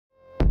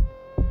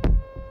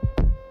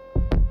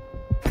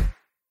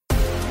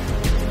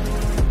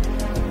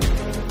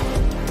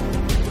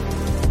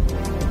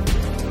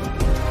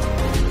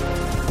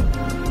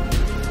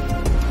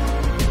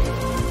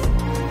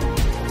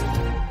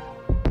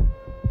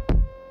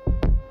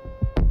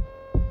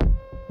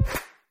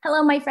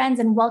Hello, my friends,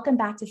 and welcome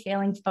back to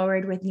Failing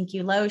Forward with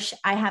Nikki Loesch.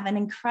 I have an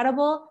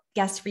incredible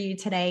guest for you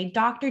today,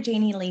 Dr.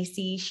 Janie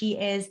Lacey. She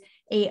is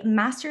a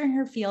master in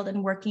her field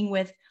in working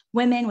with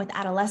women, with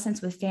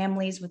adolescents, with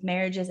families, with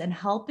marriages, and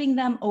helping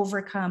them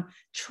overcome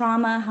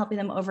trauma, helping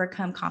them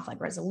overcome conflict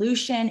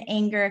resolution,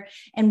 anger,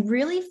 and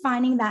really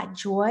finding that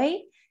joy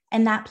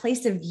and that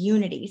place of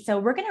unity. So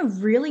we're going to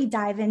really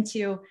dive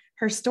into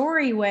her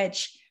story,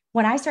 which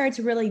when I started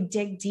to really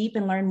dig deep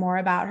and learn more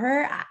about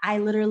her, I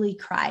literally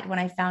cried when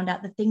I found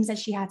out the things that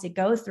she had to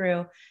go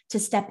through to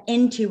step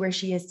into where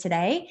she is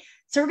today.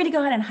 So we're going to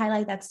go ahead and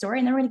highlight that story.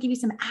 And then we're going to give you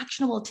some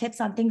actionable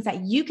tips on things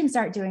that you can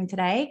start doing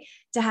today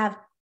to have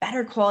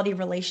better quality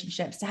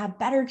relationships, to have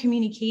better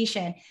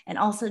communication, and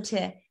also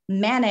to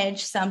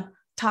manage some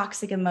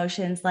toxic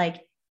emotions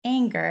like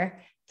anger.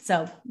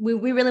 So we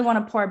really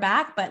want to pour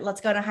back, but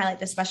let's go and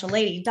highlight this special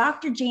lady,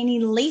 Dr. Janie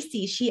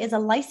Lacey. She is a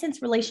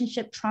licensed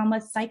relationship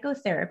trauma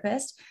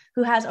psychotherapist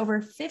who has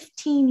over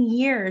 15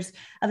 years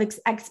of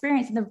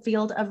experience in the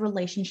field of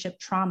relationship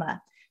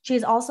trauma. She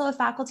is also a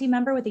faculty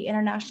member with the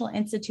International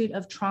Institute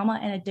of Trauma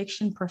and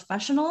Addiction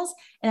Professionals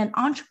and an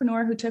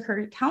entrepreneur who took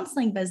her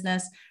counseling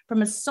business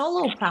from a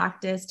solo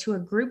practice to a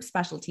group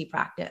specialty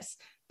practice.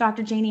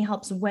 Dr. Janie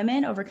helps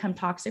women overcome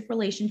toxic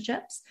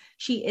relationships.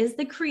 She is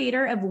the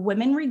creator of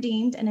Women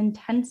Redeemed, an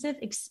intensive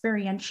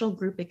experiential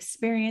group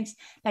experience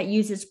that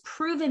uses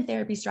proven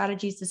therapy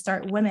strategies to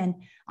start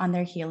women on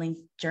their healing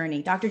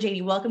journey. Dr.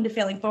 Janie, welcome to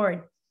Failing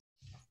Forward.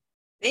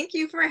 Thank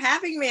you for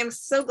having me. I'm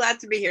so glad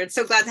to be here. It's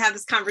so glad to have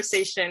this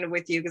conversation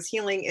with you because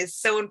healing is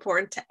so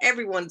important to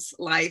everyone's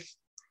life.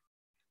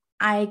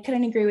 I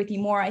couldn't agree with you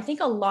more. I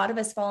think a lot of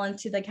us fall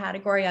into the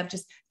category of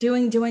just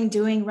doing,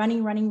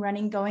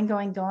 running,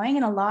 going.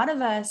 And a lot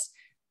of us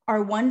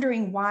are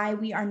wondering why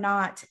we are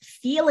not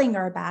feeling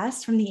our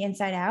best from the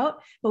inside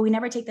out, but we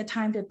never take the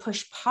time to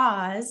push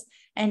pause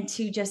and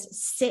to just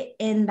sit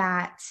in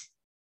that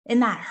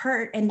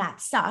hurt and that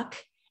suck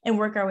and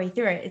work our way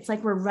through it. It's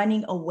like we're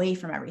running away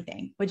from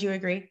everything. Would you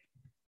agree?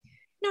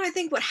 No, I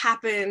think what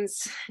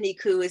happens,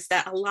 Niku, is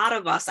that a lot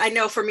of us, I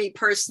know for me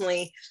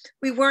personally,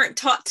 we weren't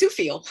taught to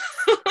feel,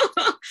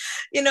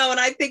 and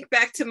I think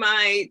back to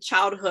my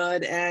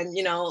childhood and,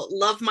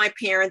 love my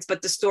parents,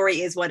 but the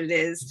story is what it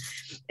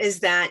is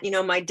that,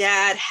 my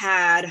dad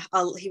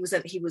he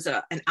was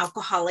an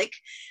alcoholic.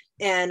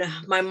 And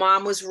my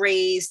mom was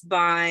raised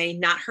by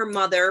not her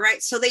mother,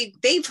 right? So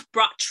they've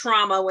brought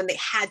trauma when they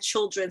had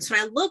children. So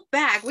when I look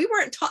back, we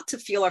weren't taught to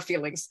feel our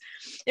feelings.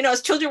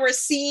 As children were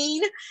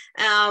seen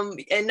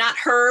and not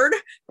heard,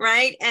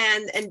 right?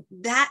 And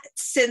that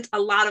sent a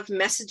lot of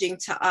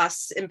messaging to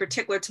us, in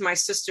particular to my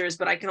sisters,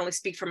 but I can only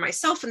speak for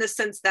myself in the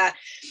sense that,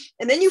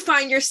 and then you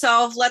find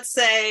yourself, let's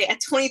say at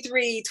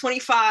 23,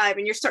 25,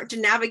 and you're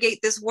starting to navigate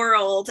this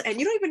world and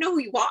you don't even know who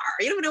you are.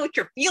 You don't even know what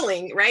you're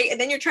feeling, right? And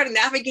then you're trying to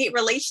navigate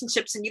relationships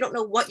and you don't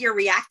know what you're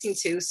reacting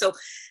to. So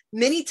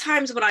many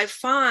times what I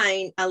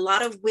find, a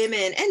lot of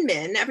women and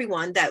men,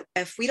 everyone, that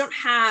if we don't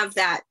have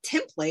that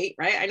template,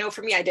 right? I know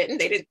for me, they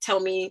didn't tell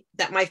me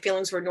that my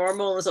feelings were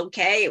normal and was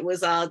okay. It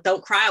was,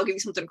 don't cry, I'll give you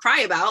something to cry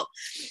about.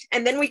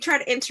 And then we try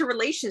to enter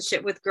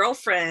relationship with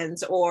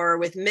girlfriends or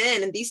with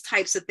men and these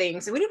types of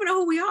things. And we don't even know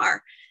who we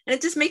are. And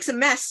it just makes a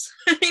mess.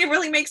 It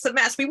really makes a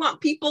mess. We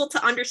want people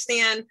to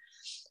understand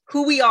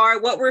who we are,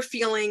 what we're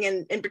feeling,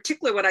 and in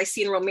particular, what I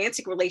see in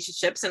romantic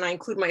relationships, and I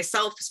include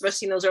myself,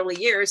 especially in those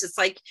early years, it's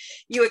like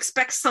you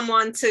expect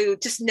someone to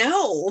just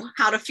know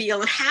how to feel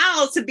and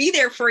how to be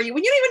there for you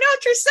when you don't even know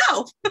it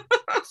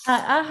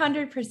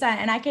yourself. 100%.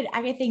 And I could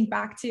think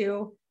back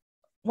to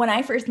when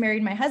I first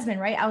married my husband,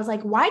 right? I was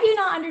like, why do you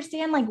not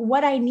understand like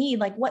what I need,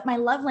 like what my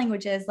love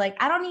language is?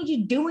 Like, I don't need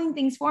you doing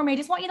things for me. I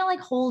just want you to like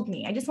hold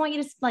me. I just want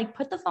you to like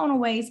put the phone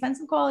away, spend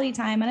some quality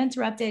time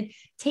uninterrupted,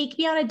 take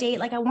me on a date.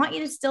 Like, I want you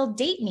to still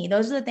date me.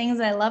 Those are the things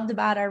that I loved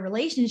about our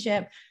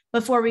relationship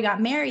before we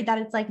got married, that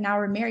it's like, now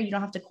we're married, you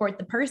don't have to court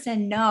the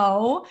person.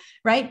 No.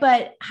 Right.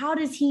 But how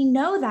does he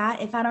know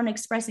that if I don't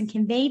express and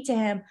convey to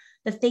him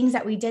the things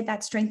that we did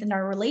that strengthened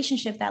our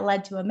relationship that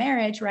led to a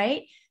marriage?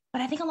 Right.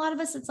 But I think a lot of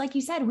us, it's like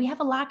you said, we have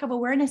a lack of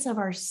awareness of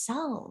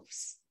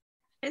ourselves.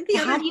 And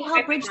how do you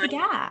help bridge the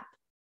gap?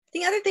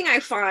 The other thing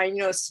I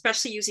find,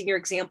 especially using your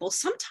example,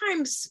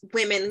 sometimes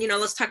women,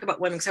 let's talk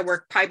about women because I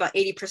work probably about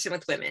 80%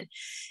 with women,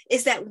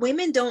 is that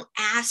women don't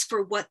ask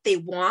for what they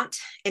want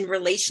in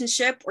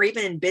relationship or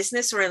even in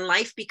business or in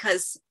life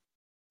because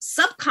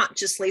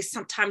subconsciously,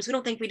 sometimes we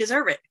don't think we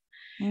deserve it.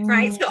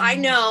 Right. So I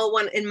know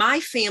when in my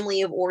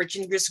family of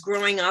origin, just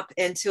growing up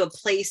into a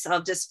place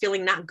of just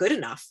feeling not good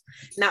enough,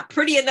 not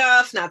pretty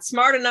enough, not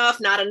smart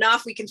enough, not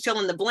enough, we can fill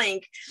in the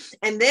blank.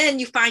 And then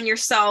you find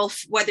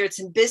yourself, whether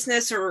it's in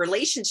business or a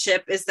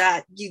relationship, is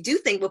that you do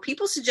think, well,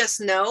 people should just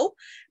know,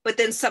 but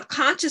then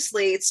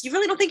subconsciously it's, you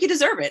really don't think you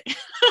deserve it.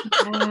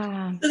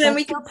 Yeah, So then that's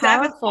we so can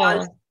sabotage.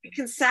 powerful. We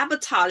can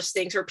sabotage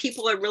things where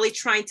people are really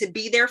trying to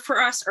be there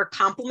for us or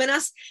compliment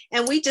us,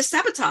 and we just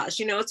sabotage.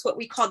 It's what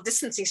we call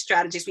distancing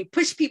strategies. We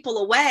push people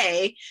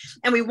away,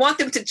 and we want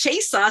them to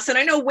chase us. And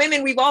I know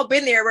women, we've all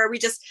been there, where we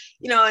just,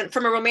 and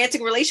from a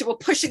romantic relationship, we'll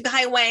push a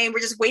guy away, and we're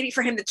just waiting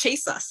for him to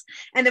chase us.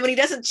 And then when he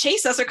doesn't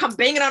chase us or come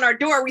banging on our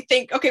door, we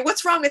think, okay,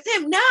 what's wrong with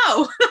him?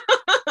 No.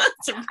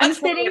 I'm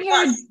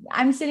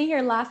sitting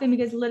here laughing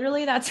because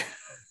literally that's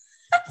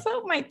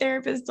what my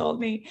therapist told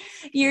me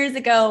years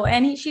ago.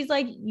 And she's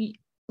like,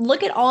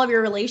 look at all of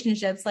your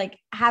relationships. Like,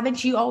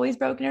 haven't you always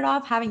broken it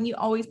off? Haven't you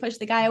always pushed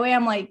the guy away?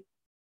 I'm like,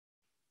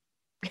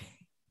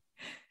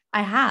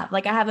 I have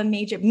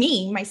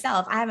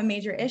myself, I have a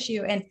major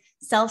issue and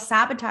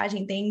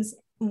self-sabotaging things,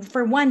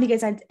 for one,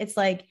 because it's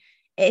like,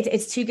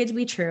 it's too good to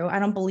be true. I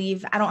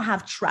don't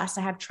have trust.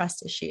 I have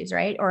trust issues,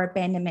 right? Or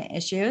abandonment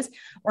issues.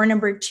 Or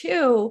number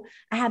two,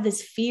 I have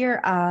this fear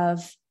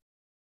of,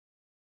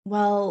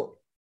 well,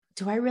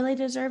 do I really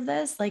deserve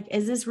this? Like,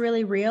 is this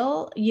really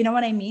real? You know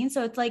what I mean?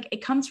 So it's like,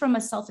 it comes from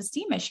a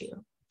self-esteem issue.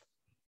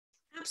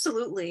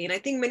 Absolutely. And I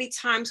think many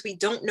times we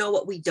don't know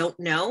what we don't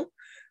know,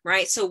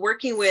 right? So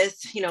working with,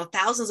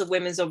 thousands of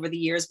women over the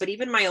years, but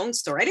even my own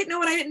story, I didn't know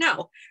what I didn't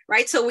know,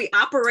 right? So we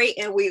operate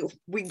and we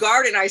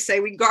garden,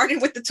 we garden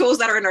with the tools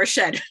that are in our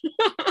shed.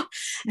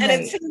 And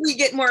right. Until we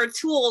get more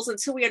tools,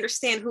 until we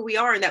understand who we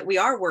are and that we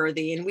are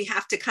worthy, and we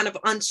have to kind of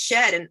unshed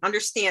and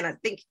understand, I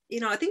think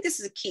this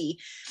is a key.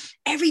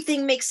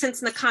 Everything makes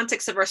sense in the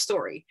context of our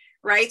story,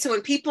 right? So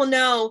when people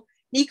know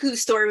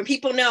Niku's story, when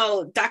people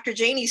know Dr.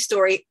 Janie's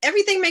story,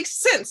 everything makes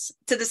sense.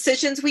 To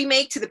decisions we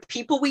make, to the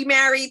people we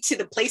marry, to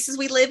the places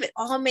we live, it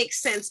all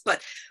makes sense.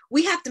 But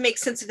we have to make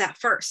sense of that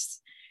first.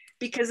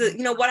 Because,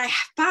 what I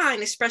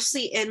find,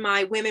 especially in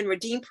my Women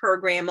Redeem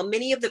program,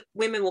 many of the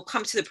women will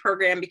come to the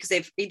program because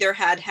they've either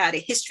had a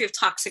history of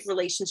toxic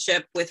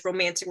relationship with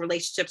romantic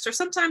relationships, or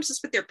sometimes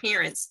just with their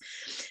parents.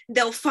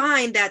 They'll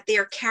find that they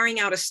are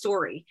carrying out a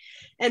story.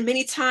 And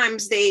many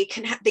times they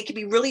can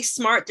be really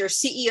smart. They're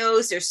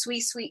CEOs,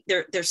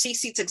 they're they're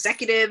C-suite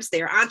executives,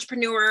 they're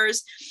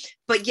entrepreneurs,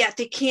 but yet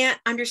they can't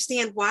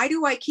understand, why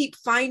do I keep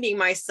finding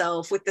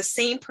myself with the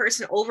same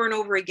person over and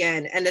over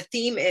again? And the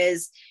theme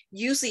is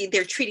usually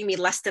they're treating me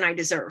less than I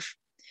deserve,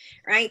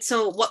 right?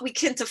 So what we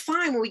tend to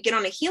find when we get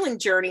on a healing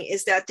journey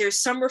is that there's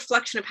some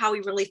reflection of how we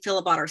really feel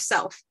about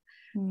ourselves.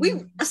 We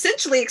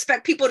essentially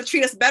expect people to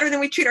treat us better than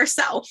we treat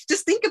ourselves.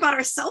 Just think about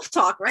our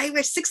self-talk, right?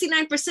 Where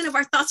 69% of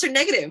our thoughts are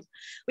negative.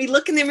 We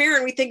look in the mirror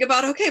and we think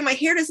about, okay, my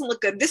hair doesn't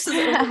look good. This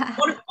is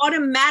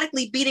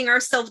automatically beating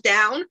ourselves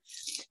down.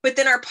 But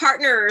then our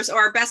partners or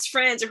our best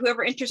friends or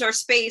whoever enters our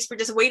space, we're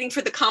just waiting for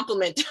the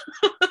compliment.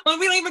 We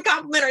don't even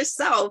compliment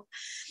ourselves.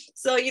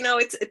 So,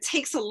 it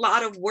takes a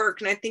lot of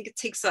work. And I think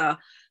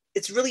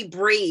it's really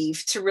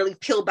brave to really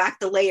peel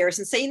back the layers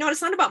and say,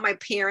 it's not about my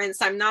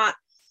parents. I'm not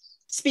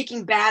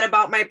speaking bad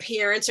about my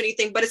parents or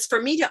anything, but it's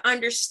for me to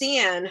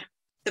understand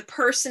the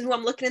person who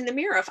I'm looking in the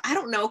mirror of. I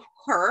don't know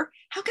her.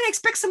 How can I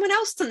expect someone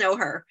else to know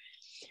her?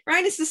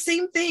 Right? It's the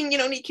same thing,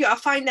 Niku. I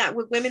find that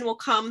when women will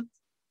come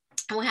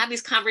and we'll have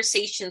these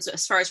conversations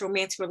as far as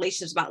romantic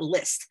relationships about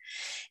list.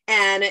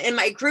 And in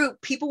my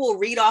group, people will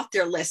read off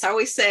their list. I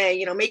always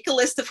say, make a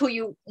list of who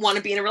you want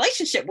to be in a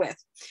relationship with.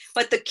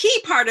 But the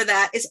key part of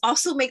that is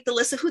also make the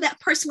list of who that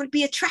person would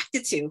be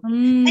attracted to.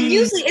 And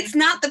usually it's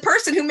not the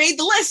person who made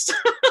the list.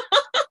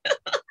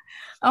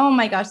 Oh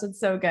my gosh, that's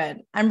so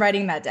good. I'm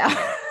writing that down.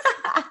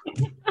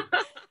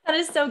 That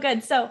is so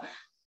good. So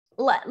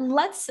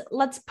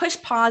let's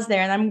push pause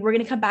there. And then we're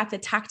going to come back to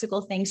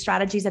tactical things,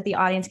 strategies that the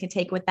audience can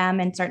take with them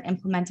and start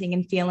implementing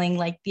and feeling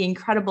like the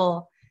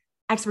incredible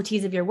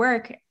expertise of your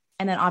work.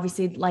 And then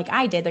obviously, like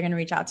I did, they're going to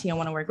reach out to you and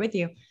want to work with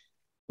you.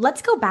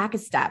 Let's go back a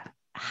step.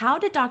 How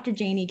did Dr.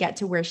 Janie get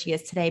to where she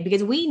is today?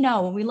 Because we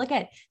know when we look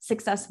at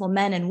successful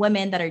men and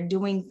women that are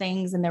doing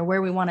things and they're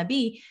where we want to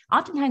be,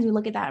 oftentimes we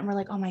look at that and we're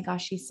like, oh my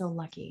gosh, she's so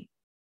lucky.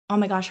 Oh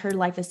my gosh, her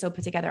life is so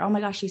put together. Oh my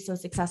gosh, she's so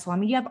successful. I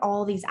mean, you have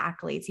all these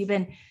accolades. You've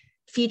been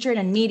featured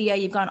in media.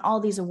 You've gotten all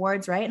these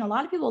awards, right? And a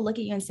lot of people look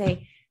at you and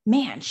say,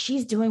 man,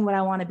 she's doing what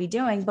I want to be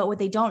doing. But what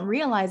they don't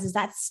realize is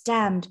that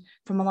stemmed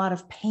from a lot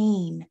of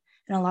pain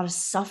and a lot of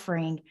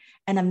suffering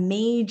and a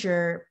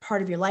major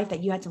part of your life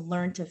that you had to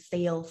learn to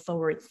fail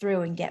forward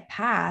through and get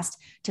past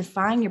to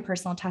find your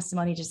personal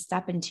testimony, to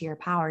step into your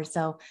power.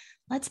 So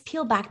let's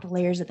peel back the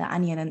layers of the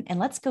onion and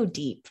let's go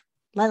deep.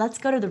 Let's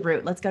go to the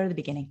root. Let's go to the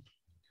beginning.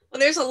 Well,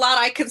 there's a lot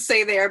I can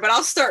say there, but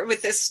I'll start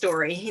with this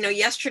story.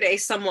 Yesterday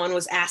someone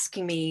was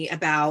asking me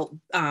about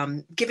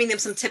giving them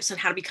some tips on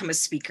how to become a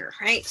speaker,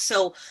 right?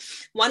 So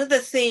one of the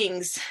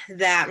things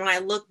that when I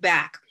look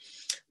back,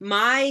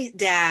 my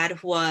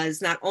dad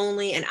was not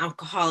only an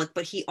alcoholic,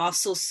 but he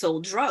also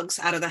sold drugs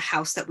out of the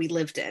house that we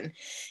lived in.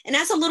 And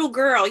as a little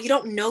girl, you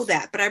don't know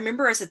that. But I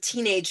remember as a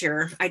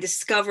teenager, I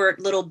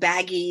discovered little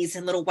baggies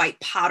and little white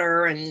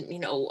powder and,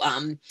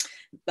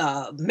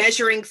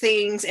 measuring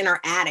things in our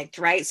attic,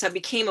 right? So I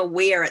became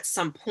aware at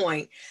some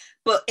point.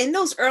 But in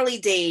those early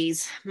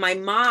days, my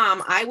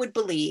mom, I would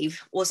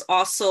believe, was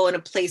also in a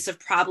place of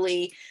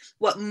probably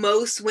what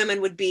most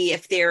women would be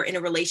if they're in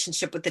a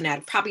relationship with the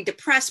dad, probably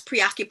depressed,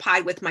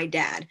 preoccupied with my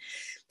dad.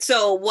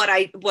 So what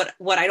I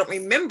don't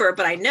remember,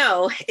 but I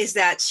know is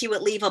that she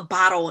would leave a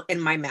bottle in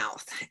my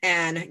mouth,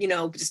 and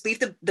just leave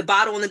the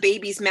bottle in the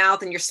baby's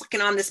mouth, and you're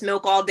sucking on this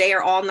milk all day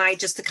or all night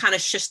just to kind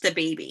of shush the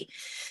baby.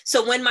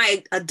 So when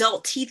my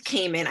adult teeth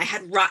came in, I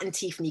had rotten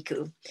teeth,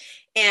 Niku.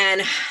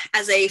 And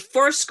as a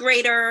first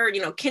grader,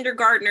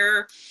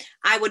 kindergartner,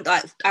 I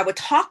would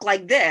talk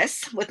like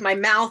this with my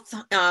mouth.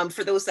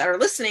 For those that are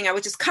listening, I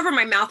would just cover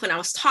my mouth when I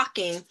was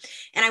talking,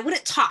 and I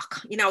wouldn't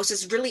talk. I was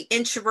just really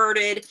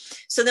introverted.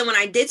 So then when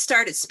I did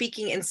started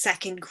speaking in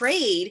second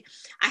grade,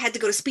 I had to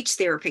go to speech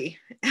therapy.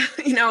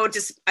 I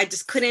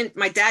just couldn't.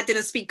 My dad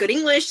didn't speak good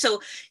English,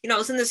 so I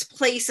was in this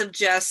place of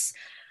just.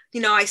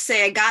 I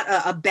say I got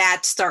a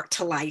bad start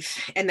to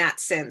life in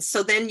that sense.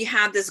 So then you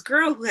have this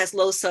girl who has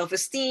low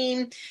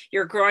self-esteem.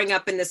 You're growing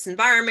up in this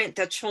environment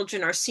that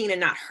children are seen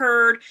and not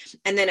heard.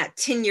 And then at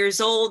 10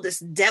 years old, this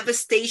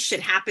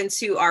devastation happened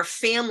to our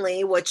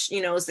family, which,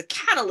 is the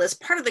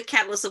catalyst, part of the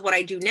catalyst of what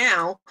I do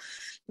now.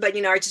 But,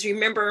 I just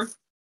remember,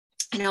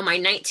 my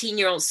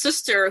 19-year-old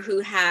sister who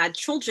had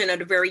children at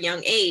a very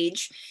young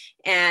age,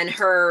 and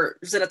her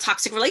was in a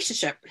toxic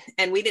relationship.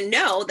 And we didn't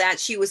know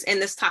that she was in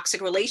this toxic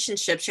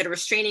relationship. She had a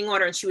restraining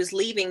order, and she was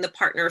leaving the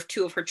partner of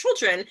two of her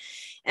children.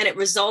 And it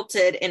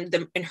resulted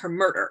in her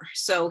murder.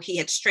 So he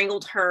had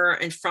strangled her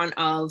in front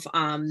of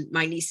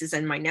my nieces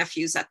and my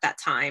nephews at that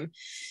time.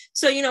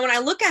 So, when I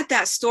look at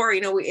that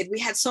story, we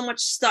had so much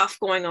stuff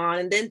going on.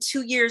 And then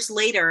 2 years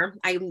later,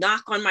 I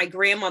knock on my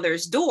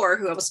grandmother's door,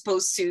 who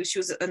she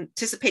was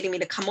anticipating me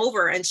to come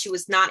over, and she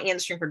was not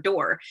answering her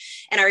door.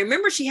 And I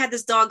remember she had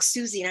this dog,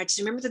 Susie, and I just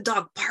remember the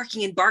dog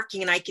barking and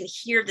barking, and I can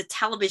hear the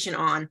television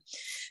on.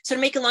 So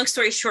to make a long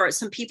story short,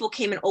 some people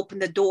came and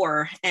opened the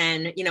door.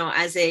 And,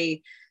 as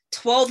a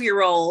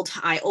 12-year-old,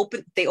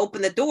 they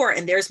opened the door,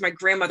 and there's my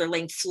grandmother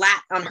laying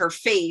flat on her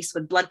face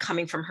with blood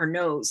coming from her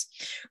nose.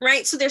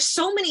 Right. So there's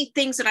so many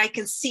things that I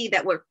can see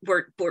that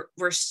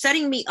were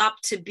setting me up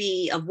to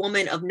be a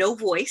woman of no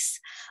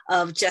voice,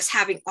 of just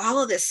having all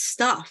of this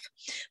stuff.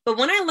 But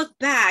when I look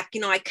back,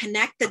 I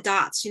connect the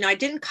dots. I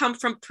didn't come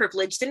from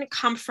privilege, didn't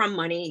come from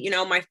money.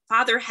 My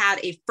father had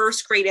a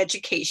first grade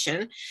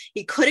education.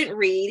 He couldn't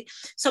read.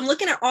 So I'm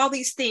looking at all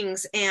these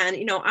things, and,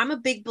 I'm a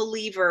big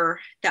believer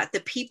that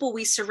the people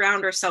we surround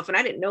ourselves, and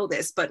I didn't know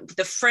this, but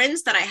the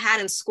friends that I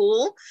had in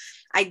school,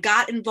 I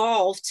got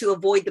involved to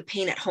avoid the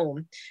pain at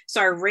home.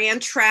 So I ran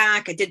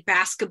track, I did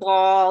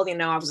basketball,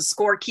 I was a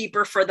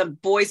scorekeeper for the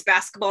boys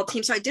basketball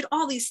team. So I did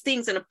all these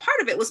things. And a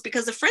part of it was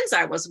because the friends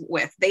I was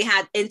with, they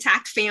had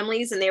intact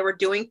families and they were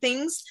doing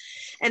things.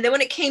 And then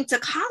when it came to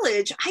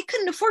college, I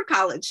couldn't afford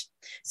college.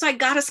 So I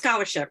got a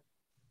scholarship.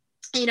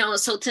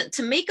 So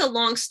to make a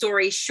long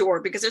story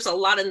short, because there's a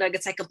lot of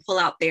nuggets I could pull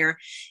out there,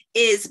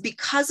 is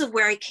because of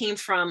where I came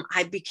from,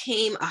 I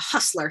became a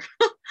hustler.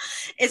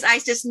 Is I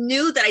just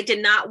knew that I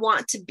did not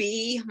want to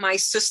be my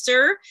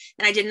sister,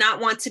 and I did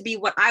not want to be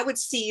what I would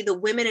see the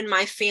women in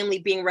my family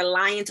being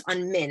reliant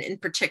on men in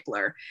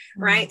particular.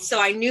 Right. So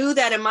I knew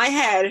that in my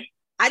head,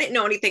 I didn't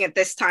know anything at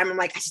this time. I'm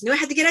like, I just knew I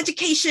had to get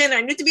education.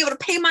 I knew to be able to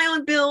pay my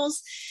own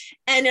bills.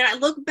 And then I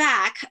look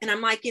back and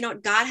I'm like,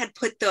 God had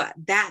put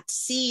that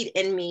seed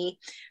in me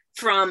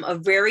from a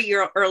very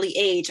early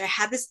age. I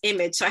had this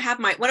image. So I have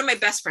one of my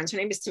best friends, her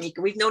name is Tamika.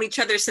 We've known each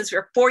other since we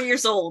were 4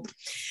 years old.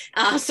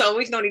 So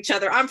we've known each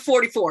other. I'm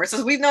 44.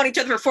 So we've known each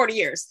other for 40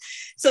 years.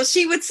 So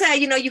she would say,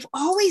 you've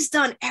always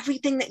done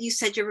everything that you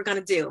said you were going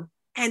to do.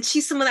 And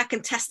she's someone that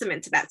can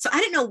testament to that. So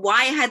I didn't know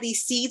why I had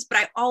these seeds, but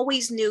I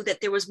always knew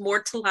that there was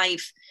more to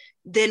life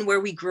than where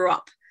we grew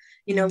up.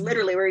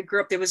 Literally where we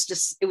grew up, it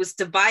was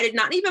divided,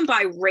 not even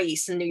by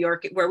race in New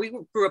York, where we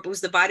grew up, it was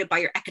divided by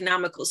your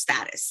economical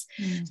status.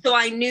 So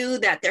I knew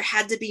that there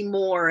had to be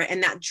more,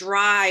 and that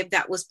drive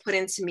that was put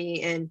into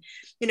me. And,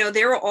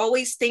 there were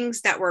always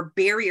things that were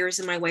barriers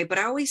in my way, but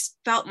I always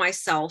felt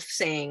myself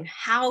saying,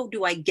 how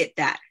do I get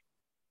that?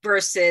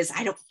 Versus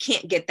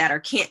can't get that or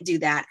can't do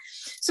that.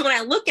 So when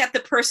I look at the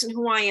person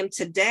who I am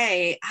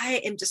today,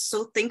 I am just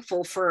so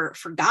thankful for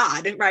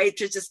God, right?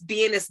 To just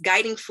being this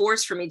guiding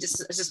force for me,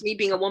 just me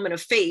being a woman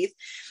of faith.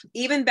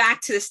 Even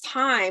back to this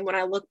time when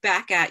I look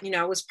back at,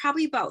 I was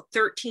probably about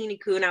 13,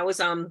 and I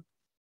was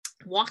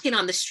walking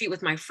on the street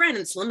with my friend,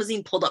 and this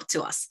limousine pulled up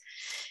to us.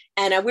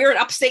 And we were in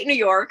upstate New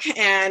York,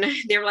 and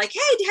they were like,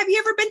 hey, have you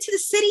ever been to the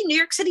city, New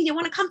York City? You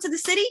want to come to the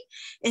city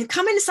and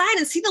come inside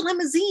and see the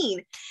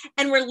limousine?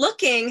 And we're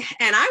looking,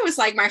 and I was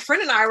like, my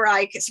friend and I were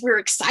like, we were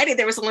excited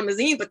there was a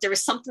limousine, but there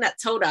was something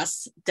that told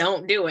us,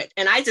 don't do it.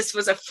 And I just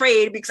was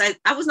afraid, because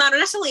I was not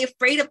necessarily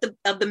afraid of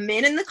the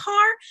men in the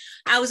car.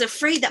 I was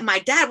afraid that my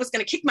dad was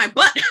going to kick my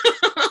butt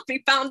if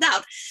he found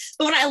out.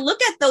 But when I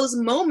look at those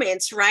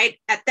moments, right,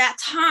 at that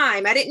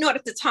time, I didn't know it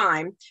at the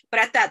time, but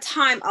at that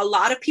time, a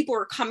lot of people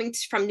were coming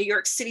from New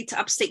York City to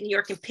upstate New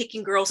York and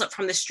picking girls up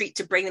from the street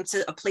to bring them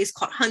to a place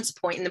called Hunts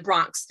Point in the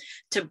Bronx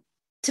to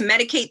to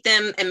medicate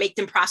them and make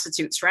them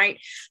prostitutes, right?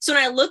 So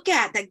when I look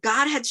at that,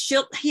 God had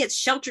he had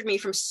sheltered me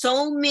from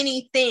so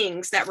many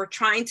things that were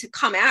trying to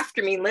come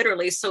after me,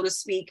 literally, so to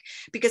speak,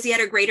 because he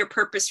had a greater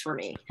purpose for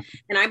me.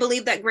 And I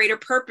believe that greater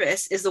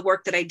purpose is the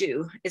work that I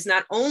do, is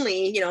not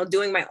only,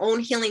 doing my own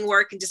healing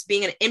work and just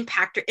being an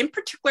impactor, in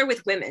particular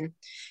with women.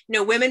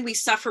 Women, we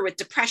suffer with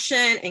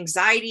depression,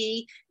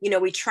 anxiety.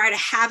 We try to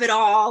have it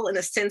all in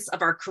the sense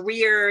of our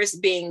careers,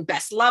 being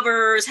best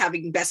lovers,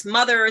 having best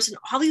mothers, and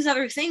all these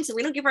other things. And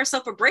we don't give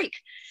ourselves a break.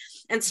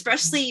 And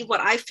especially what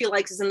I feel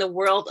like is in the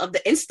world of the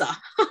Insta.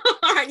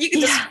 You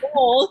can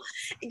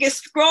just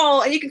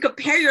scroll and you can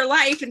compare your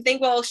life and think,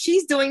 well,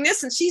 she's doing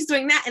this and she's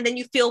doing that. And then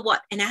you feel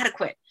what?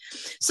 Inadequate.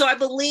 So I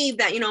believe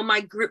that,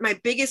 my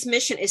biggest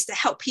mission is to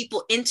help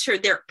people enter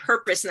their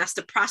purpose. And that's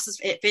the process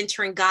of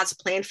entering God's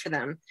plan for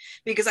them.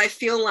 Because I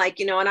feel like,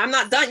 and I'm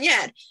not done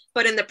yet,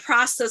 but in the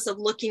process of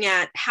looking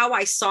at how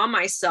I saw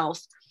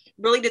myself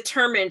really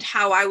determined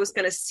how I was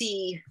going to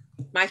see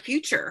my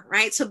future,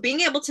 right? So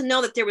being able to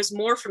know that there was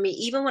more for me,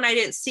 even when I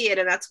didn't see it.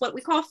 And that's what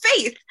we call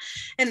faith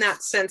in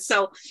that sense.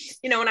 So,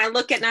 when I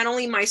look at not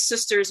only my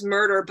sister's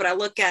murder, but I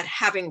look at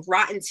having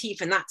rotten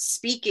teeth and not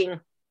speaking,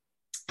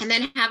 and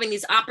then having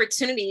these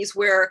opportunities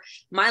where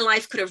my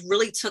life could have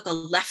really took a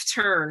left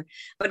turn,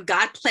 but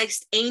God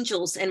placed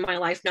angels in my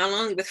life, not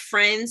only with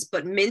friends,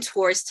 but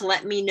mentors to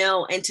let me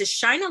know and to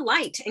shine a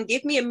light and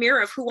give me a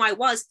mirror of who I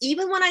was,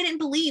 even when I didn't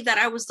believe that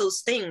I was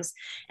those things.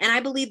 And I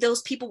believe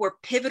those people were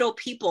pivotal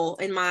people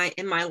in my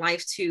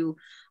life to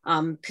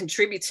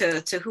contribute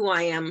to who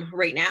I am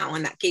right now.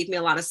 And that gave me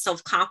a lot of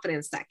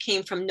self-confidence that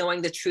came from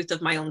knowing the truth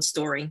of my own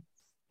story.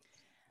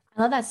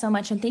 I love that so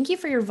much. And thank you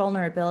for your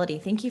vulnerability.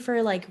 Thank you for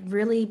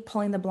really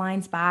pulling the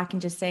blinds back and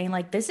just saying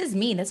this is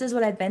me. This is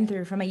what I've been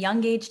through from a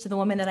young age to the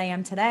woman that I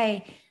am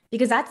today,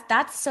 because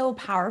that's so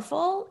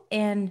powerful.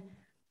 And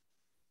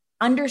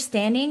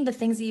understanding the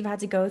things that you've had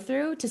to go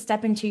through to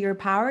step into your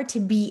power, to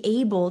be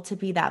able to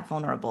be that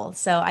vulnerable.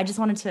 So I just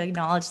wanted to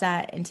acknowledge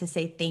that and to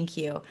say thank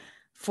you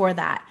for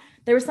that.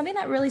 There was something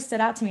that really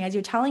stood out to me as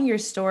you're telling your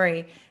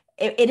story.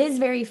 It is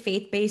very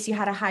faith-based. You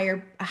had a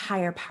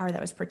higher power that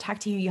was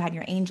protecting you. You had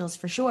your angels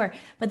for sure.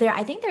 But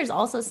I think there's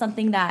also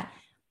something that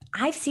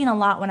I've seen a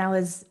lot when I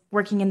was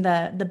working in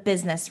the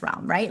business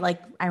realm, right?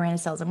 I ran a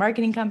sales and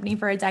marketing company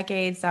for a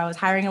decade. So I was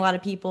hiring a lot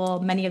of people,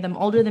 many of them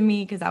older than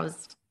me because I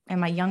was in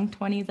my young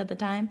 20s at the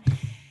time.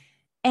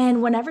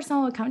 And whenever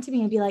someone would come to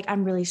me and be like,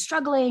 I'm really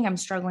struggling. I'm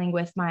struggling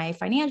with my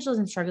financials.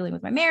 I'm struggling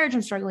with my marriage.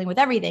 I'm struggling with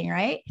everything,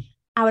 right?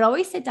 I would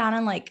always sit down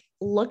and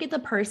look at the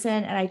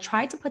person, and I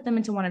tried to put them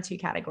into one of two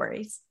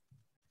categories.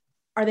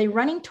 Are they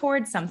running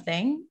towards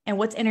something and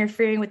what's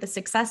interfering with the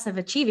success of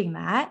achieving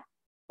that?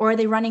 Or are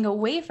they running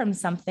away from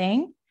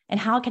something, and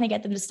how can I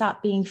get them to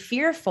stop being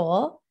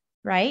fearful,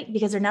 right?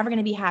 Because they're never going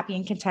to be happy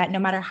and content. No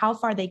matter how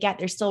far they get,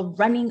 they're still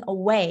running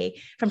away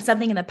from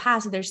something in the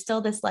past. So there's still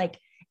this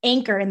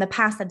anchor in the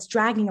past that's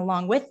dragging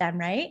along with them,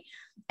 right?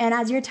 And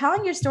as you're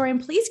telling your story,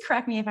 and please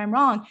correct me if I'm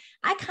wrong,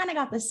 I kind of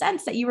got the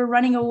sense that you were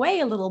running away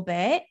a little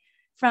bit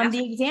from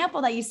the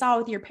example that you saw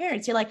with your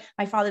parents. You're like,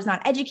 my father's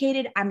not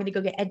educated. I'm going to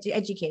go get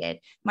educated.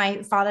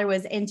 My father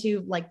was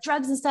into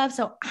drugs and stuff,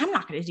 so I'm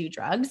not going to do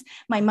drugs.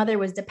 My mother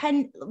was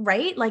dependent,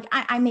 right?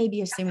 I may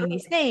be assuming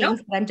these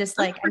things, but I'm just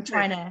I'm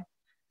trying to,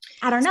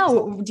 I don't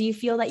know. Do you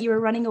feel that you were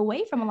running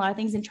away from a lot of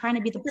things and trying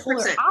to be the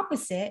polar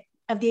opposite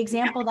of the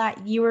example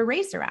that you were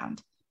raised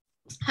around?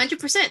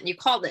 100%. You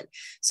called it.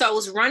 So I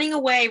was running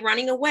away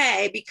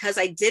because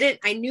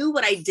I knew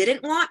what I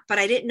didn't want, but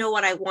I didn't know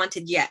what I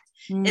wanted yet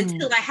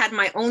until I had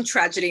my own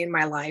tragedy in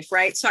my life.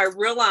 Right. So I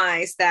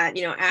realized that,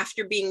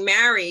 after being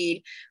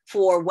married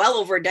for well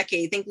over a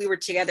decade, I think we were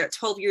together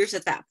 12 years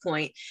at that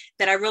point,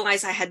 that I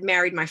realized I had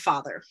married my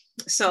father.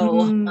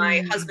 So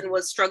my husband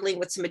was struggling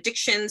with some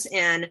addictions,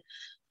 and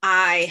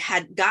I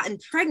had gotten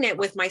pregnant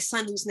with my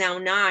son, who's now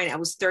 9. I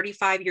was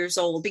 35 years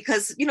old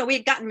because, we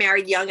had gotten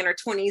married young in our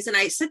 20s. And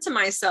I said to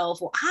myself,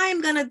 well, I'm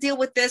going to deal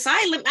with this.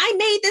 I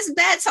made this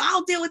bet, so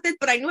I'll deal with it.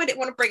 But I knew I didn't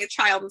want to bring a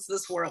child into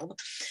this world.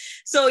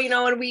 So,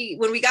 when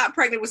we got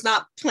pregnant, was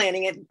not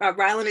planning it.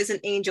 Rylan is an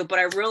angel, but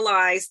I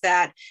realized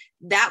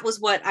that was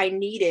what I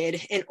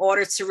needed in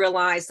order to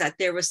realize that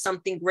there was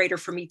something greater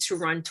for me to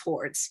run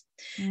towards.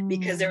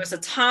 Because there was a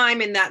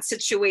time in that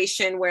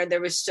situation where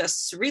there was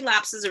just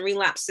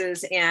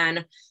relapses.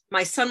 And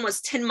my son was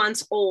 10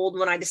 months old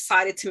when I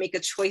decided to make a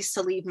choice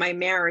to leave my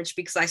marriage,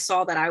 because I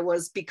saw that I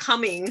was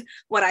becoming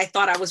what I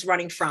thought I was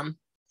running from.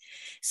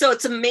 So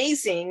it's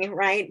amazing,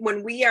 right?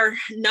 When we are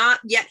not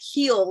yet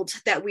healed,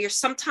 that we are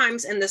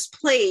sometimes in this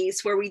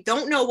place where we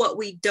don't know what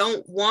we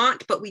don't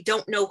want, but we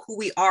don't know who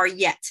we are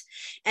yet.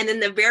 And then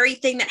the very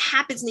thing that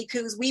happens,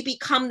 Niku, is we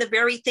become the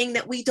very thing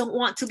that we don't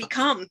want to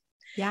become.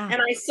 Yeah.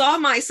 And I saw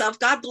myself,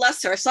 God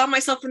bless her, I saw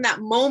myself in that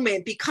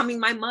moment becoming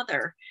my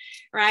mother,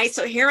 right?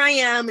 So here I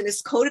am in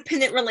this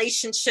codependent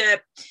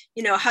relationship,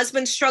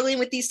 husband struggling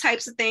with these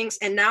types of things.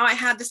 And now I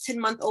have this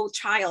 10-month-old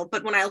child.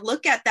 But when I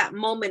look at that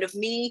moment of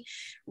me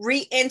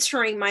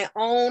re-entering my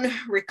own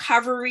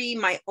recovery,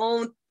 my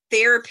own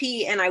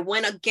therapy and I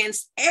went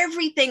against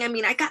everything. I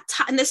mean,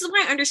 and this is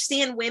why I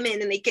understand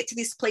women and they get to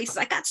these places.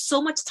 I got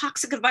so much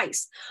toxic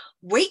advice.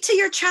 Wait till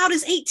your child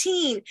is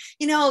 18.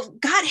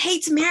 God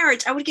hates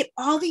marriage. I would get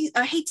all these,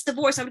 hates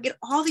divorce. I would get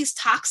all these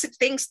toxic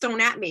things thrown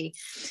at me.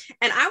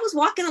 And I was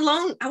walking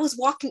alone. I was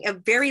walking a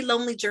very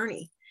lonely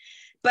journey.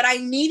 But I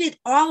needed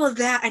all of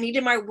that. I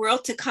needed my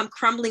world to come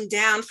crumbling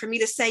down for me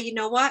to say, you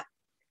know what?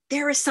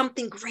 There is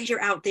something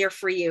greater out there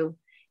for you.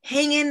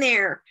 Hang in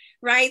there,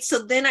 right? So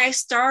then I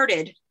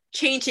started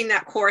changing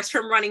that course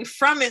from running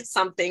from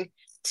something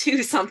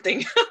to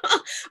something.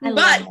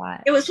 But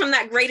it was from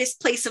that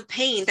greatest place of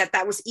pain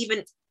I was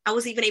even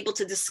able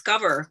to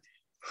discover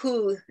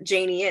who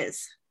Janie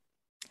is.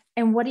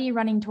 And what are you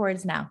running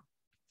towards now?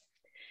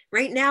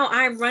 Right now,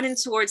 I'm running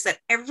towards that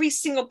every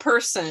single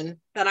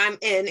person that I'm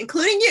in,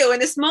 including you in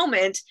this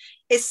moment,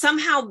 is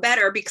somehow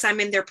better because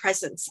I'm in their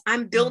presence.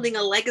 I'm building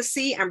a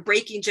legacy. I'm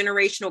breaking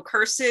generational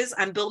curses.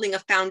 I'm building a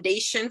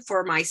foundation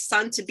for my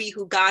son to be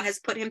who God has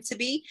put him to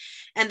be.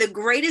 And the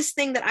greatest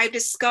thing that I've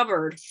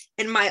discovered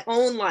in my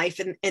own life,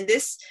 and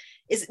this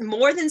is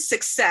more than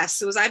success,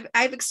 so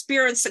I've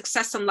experienced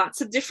success in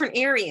lots of different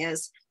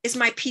areas, is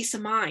my peace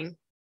of mind.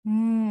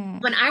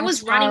 When I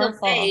was running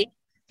away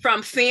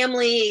from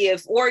family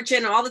of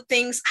origin, all the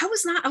things, I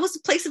was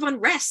a place of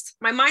unrest.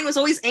 My mind was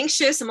always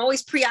anxious. I'm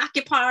always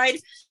preoccupied.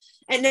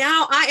 And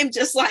now I am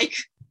just like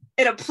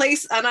in a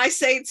place, and I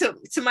say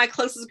to my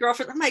closest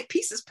girlfriend, I'm like,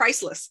 peace is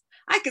priceless.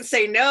 I can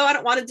say, no, I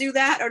don't want to do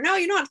that. Or no,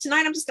 you know what,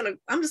 tonight I'm just going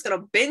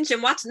to binge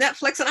and watch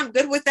Netflix and I'm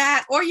good with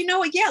that. Or, you know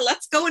what, yeah,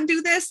 let's go and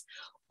do this.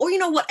 Or,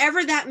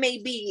 whatever that may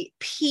be,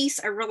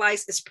 peace, I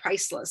realize, is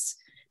priceless.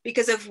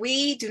 Because if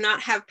we do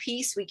not have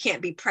peace, we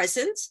can't be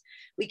present.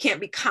 We can't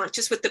be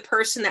conscious with the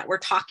person that we're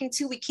talking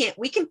to. We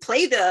can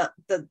play the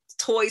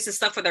toys and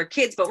stuff with our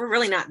kids, but we're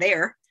really not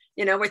there.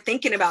 We're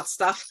thinking about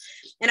stuff.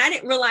 And I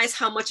didn't realize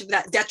how much of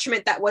that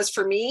detriment that was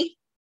for me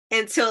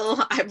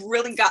until I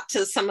really got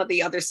to some of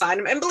the other side.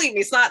 And believe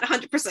me, it's not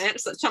 100%.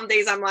 So some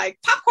days I'm like,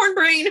 popcorn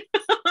brain.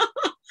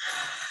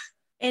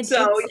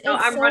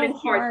 I'm running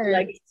towards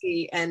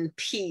legacy and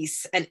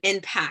peace and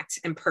impact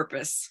and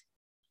purpose.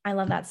 I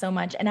love that so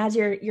much. And as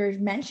you're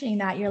mentioning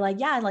that, you're like,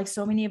 yeah, like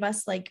so many of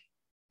us, like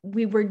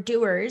we were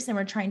doers and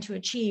we're trying to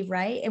achieve,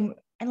 right? And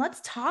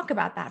let's talk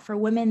about that for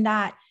women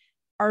that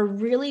are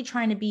really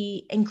trying to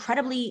be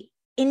incredibly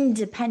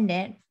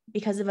independent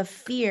because of a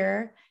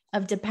fear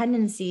of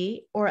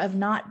dependency or of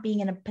not being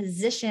in a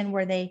position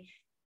where they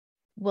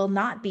will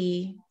not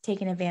be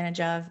taken advantage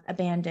of,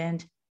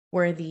 abandoned,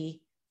 worthy,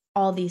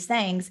 all these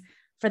things.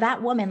 For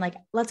that woman, like,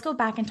 let's go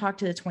back and talk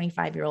to the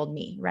 25-year-old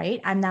me, right?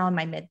 I'm now in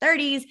my mid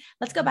 30s.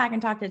 Let's go back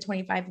and talk to the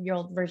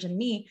 25-year-old version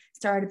me,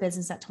 started a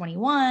business at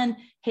 21,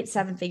 hit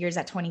 7 figures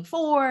at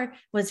 24,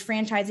 was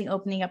franchising,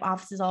 opening up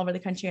offices all over the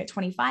country at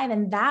 25.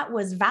 And that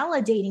was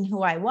validating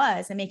who I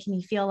was and making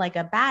me feel like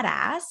a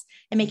badass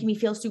and making me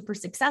feel super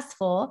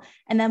successful.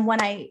 And then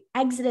when I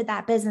exited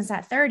that business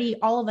at 30,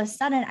 all of a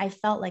sudden I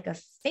felt like a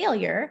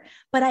failure,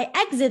 but I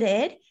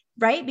exited,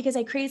 right? Because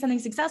I created something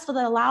successful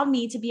that allowed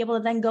me to be able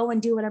to then go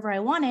and do whatever I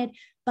wanted.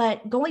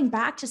 But going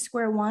back to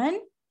square one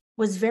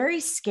was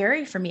very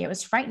scary for me. It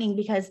was frightening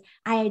because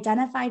I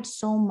identified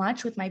so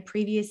much with my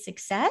previous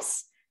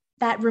success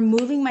that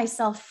removing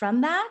myself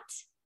from that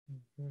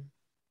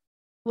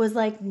was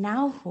like,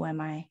 now who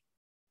am I?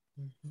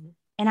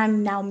 And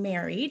I'm now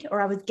married,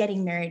 or I was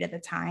getting married at the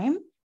time.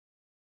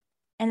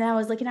 And I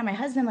was looking at my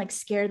husband, like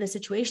scared of the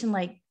situation.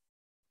 Like,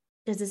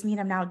 does this mean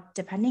I'm now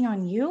depending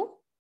on you?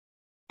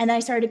 And then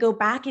I started to go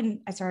back and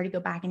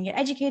get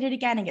educated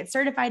again and get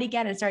certified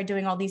again and started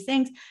doing all these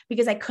things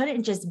because I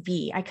couldn't just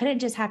be. I couldn't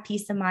just have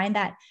peace of mind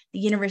that the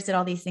universe did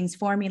all these things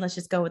for me. Let's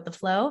just go with the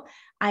flow.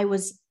 I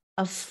was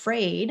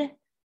afraid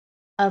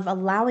of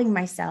allowing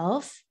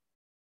myself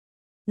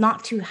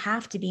not to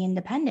have to be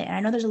independent. And I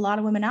know there's a lot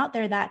of women out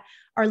there that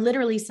are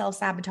literally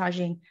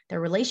self-sabotaging their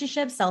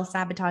relationships,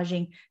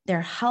 self-sabotaging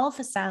their health,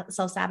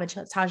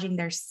 self-sabotaging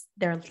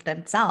their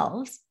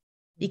themselves,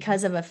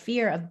 because of a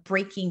fear of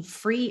breaking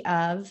free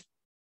of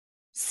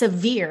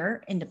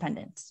severe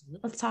independence.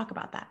 Let's talk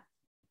about that.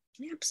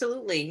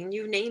 Absolutely. And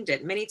you named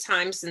it many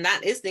times. And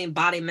that is the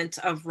embodiment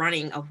of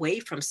running away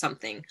from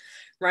something,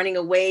 running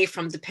away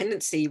from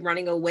dependency,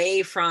 running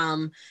away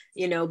from,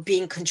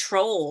 being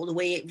controlled,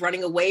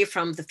 running away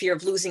from the fear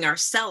of losing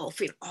ourselves,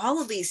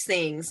 all of these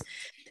things.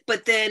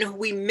 But then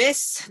we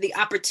miss the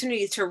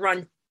opportunity to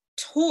run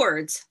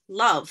towards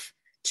love,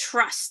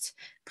 trust,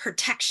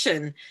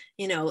 protection,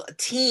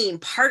 team,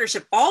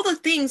 partnership, all the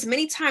things.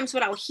 Many times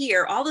what I'll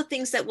hear, all the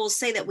things that we'll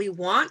say that we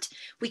want,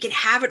 we can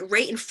have it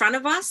right in front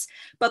of us,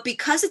 but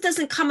because it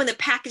doesn't come in the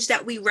package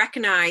that we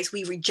recognize,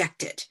 we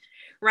reject it.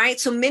 Right.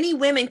 So many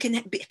women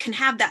can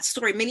have that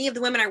story. Many of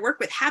the women I work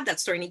with have that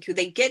story, Niku.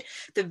 They get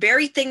the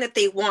very thing that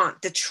they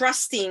want, the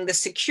trusting, the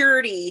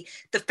security,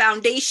 the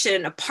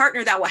foundation, a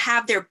partner that will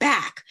have their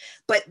back.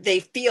 but they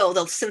feel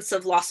the sense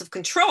of loss of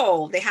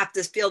control. They have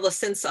to feel the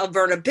sense of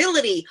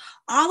vulnerability,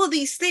 all of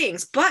these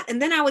things.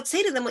 And then I would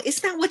say to them,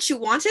 isn't that what you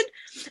wanted?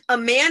 A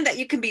man that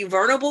you can be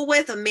vulnerable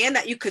with, a man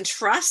that you can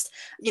trust,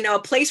 a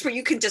place where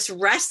you can just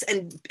rest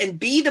and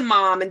be the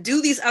mom and do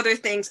these other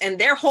things, and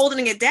they're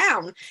holding it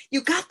down.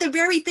 You got the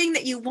very thing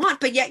that you want,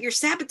 but yet you're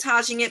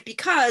sabotaging it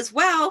because,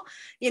 well,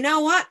 you know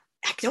what?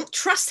 I don't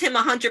trust him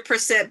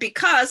 100%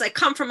 because I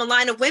come from a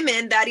line of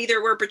women that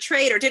either were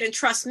betrayed or didn't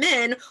trust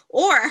men,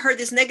 or I heard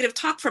this negative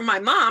talk from my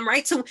mom,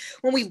 right? So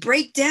when we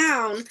break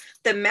down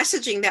the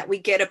messaging that we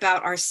get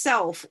about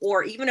ourselves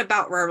or even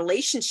about our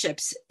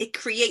relationships, it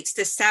creates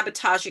this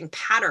sabotaging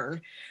pattern,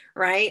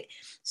 right?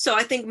 So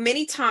I think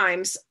many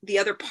times the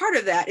other part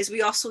of that is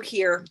we also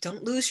hear,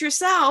 don't lose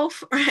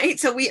yourself, right?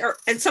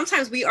 And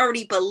sometimes we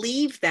already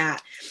believe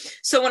that.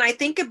 So when I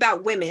think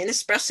about women,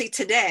 especially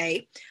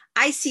today,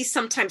 I see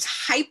sometimes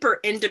hyper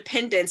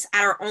independence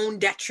at our own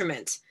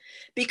detriment.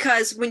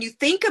 Because when you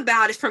think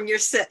about it from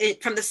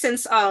the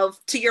sense of,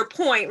 to your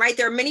point, right,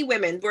 there are many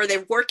women where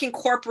they're working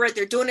corporate,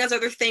 they're doing those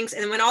other things.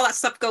 And when all that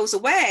stuff goes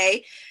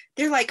away,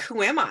 they're like,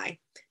 who am I?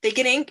 They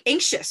get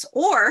anxious.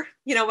 Or,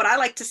 what I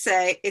like to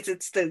say is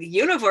it's the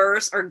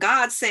universe or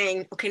God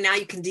saying, okay, now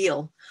you can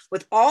deal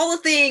with all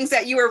the things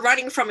that you were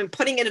running from and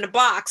putting it in a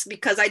box.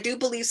 Because I do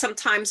believe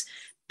sometimes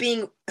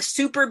being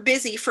super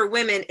busy for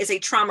women is a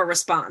trauma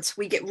response.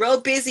 We get real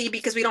busy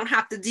because we don't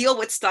have to deal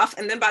with stuff.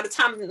 And then by the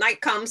time the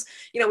night comes,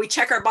 we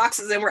check our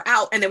boxes and we're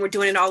out, and then we're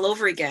doing it all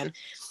over again.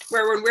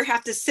 Where when we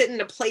have to sit in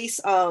a place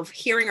of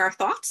hearing our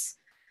thoughts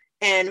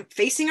and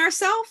facing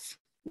ourselves,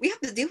 we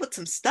have to deal with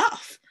some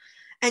stuff.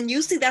 And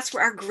usually that's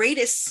where our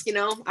greatest,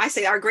 I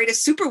say our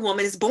greatest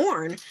superwoman is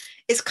born.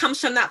 It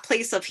comes from that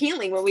place of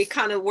healing where we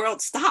kind of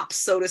world stops,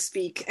 so to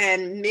speak.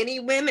 And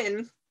many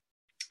women,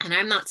 and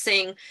I'm not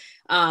saying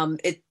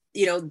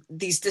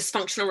these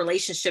dysfunctional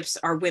relationships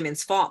are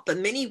women's fault, but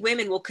many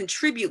women will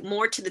contribute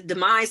more to the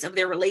demise of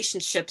their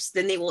relationships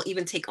than they will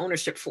even take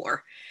ownership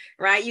for,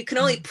 right? You can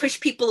only push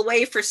people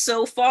away for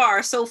so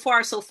far,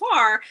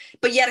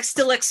 but yet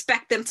still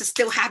expect them to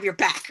still have your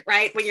back,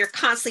 right? When you're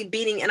constantly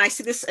beating, and I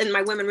see this in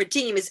my Women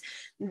Redeem, is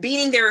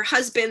beating their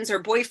husbands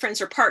or boyfriends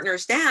or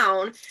partners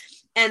down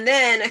and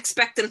then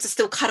expect them to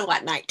still cuddle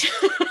at night.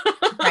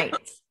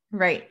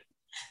 Right.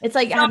 It's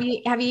like, have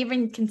you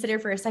even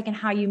considered for a second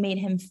how you made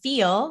him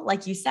feel,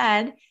 like you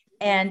said,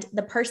 and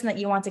the person that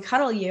you want to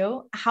cuddle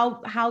you,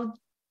 how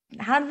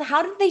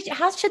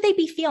should they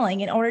be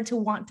feeling in order to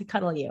want to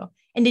cuddle you?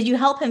 And did you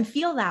help him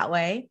feel that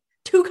way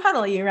to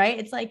cuddle you? Right.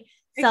 It's like,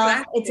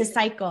 It's a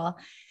cycle.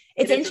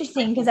 It's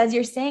interesting because as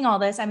you're saying all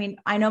this, I mean,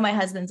 I know my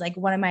husband's like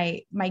one of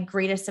my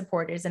greatest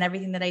supporters in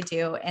everything that I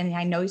do. And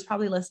I know he's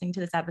probably listening to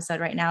this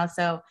episode right now.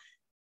 So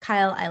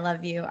Kyle, I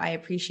love you. I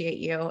appreciate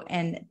you.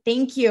 And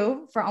thank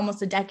you for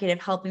almost a decade of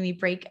helping me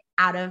break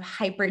out of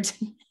hyper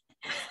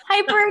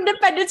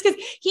independence. Cause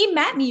he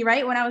met me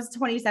right when I was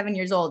 27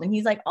 years old. And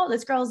he's like, oh,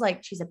 this girl's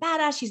like, she's a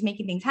badass. She's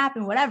making things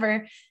happen,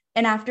 whatever.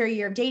 And after a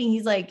year of dating,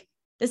 he's like,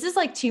 this is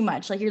like too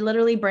much. Like you're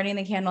literally burning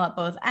the candle at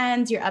both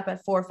ends. You're up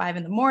at 4 or 5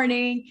 in the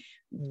morning,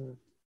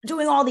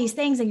 doing all these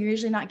things. And you're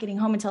usually not getting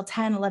home until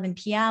 10, 11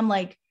 PM.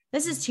 Like,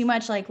 this is too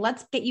much. Like,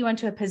 let's get you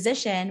into a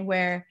position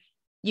where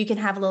you can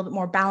have a little bit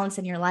more balance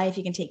in your life.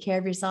 You can take care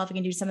of yourself. You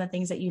can do some of the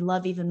things that you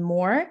love even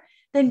more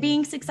than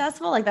being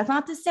successful. Like, that's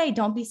not to say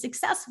don't be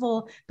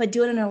successful, but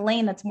do it in a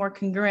lane that's more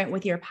congruent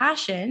with your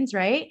passions.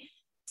 Right.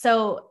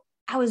 So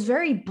I was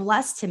very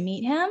blessed to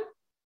meet him,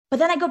 but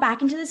then I go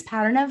back into this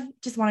pattern of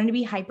just wanting to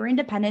be hyper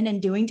independent and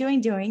doing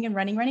and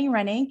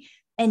running.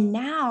 And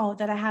now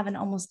that I have an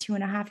almost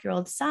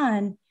 2.5-year-old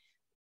son,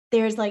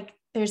 there's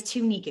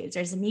two Nikus.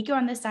 There's a Niku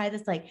on this side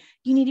that's like,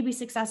 you need to be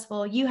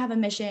successful. You have a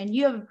mission.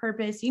 You have a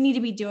purpose. You need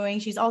to be doing.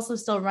 She's also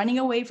still running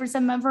away from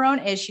some of her own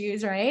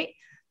issues, right?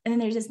 And then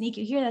there's this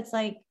Niku here that's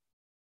like,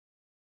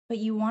 but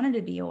you wanted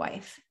to be a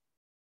wife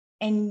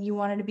and you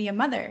wanted to be a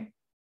mother.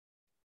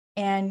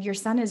 And your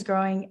son is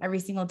growing every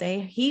single day.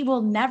 He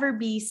will never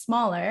be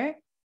smaller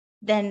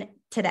than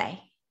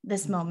today,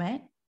 this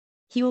moment.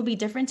 He will be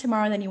different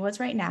tomorrow than he was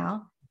right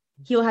now.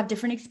 He will have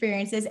different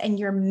experiences and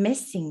you're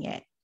missing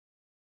it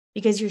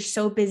because you're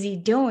so busy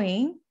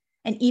doing.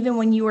 And even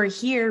when you are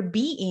here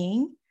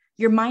being,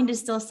 your mind is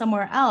still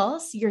somewhere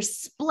else. You're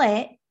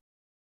split.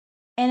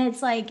 And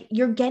it's like,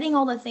 you're getting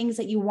all the things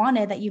that you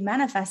wanted, that you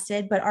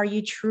manifested, but are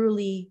you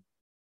truly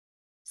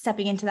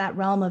stepping into that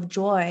realm of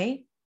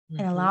joy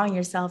and allowing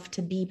yourself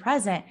to be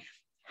present?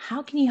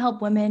 How can you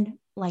help women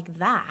like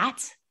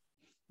that?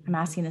 I'm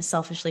asking this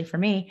selfishly for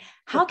me.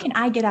 How can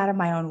I get out of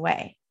my own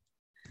way?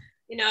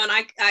 And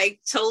I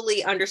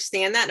totally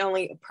understand that, not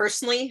only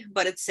personally,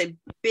 but it's a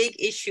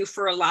big issue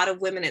for a lot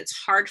of women. It's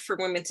hard for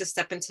women to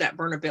step into that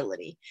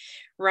vulnerability,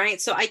 right?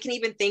 So I can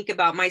even think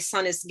about my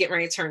son is getting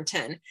ready to turn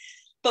 10.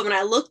 But when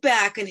I look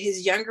back in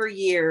his younger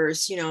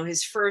years,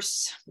 his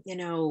first,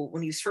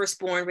 when he was first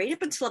born, right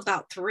up until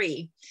about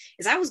 3,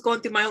 is I was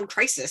going through my own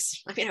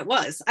crisis. I mean,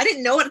 I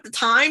didn't know it at the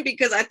time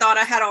because I thought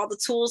I had all the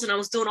tools and I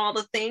was doing all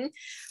the thing.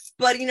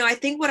 But, I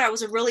think what I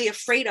was really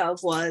afraid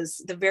of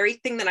was the very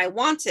thing that I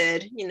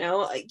wanted.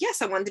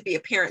 Yes, I wanted to be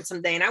a parent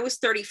someday. And I was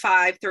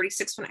 35,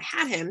 36 when I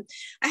had him.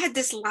 I had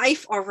this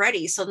life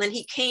already. So then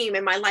he came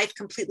and my life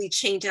completely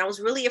changed. And I was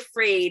really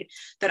afraid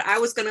that I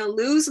was going to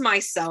lose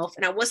myself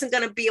and I wasn't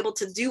going to be able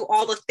to do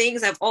all the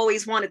things I've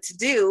always wanted to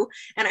do.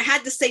 And I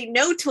had to say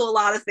no to a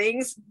lot of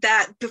things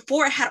that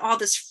before I had all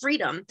this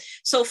freedom.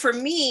 So for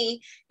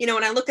me,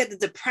 when I look at the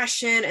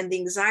depression and the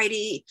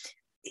anxiety,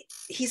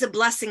 he's a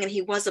blessing and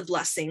he was a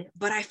blessing,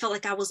 but I felt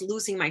like I was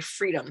losing my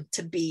freedom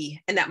to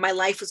be, and that my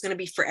life was going to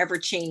be forever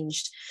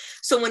changed.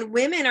 So when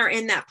women are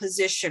in that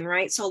position,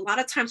 right? So a lot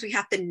of times we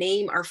have to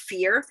name our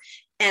fear.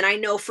 And I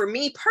know for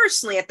me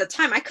personally, at the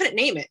time, I couldn't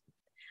name it.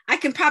 I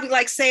can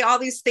probably say all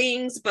these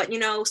things, but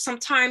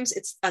sometimes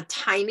it's a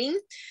timing.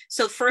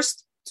 So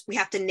first, we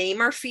have to name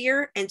our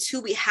fear. And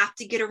two, we have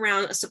to get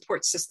around a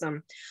support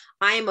system.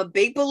 I am a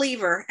big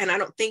believer, and I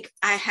don't think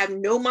I have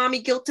no mommy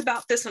guilt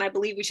about this. And I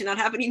believe we should not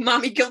have any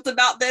mommy guilt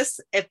about this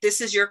if this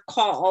is your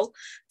call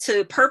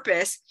to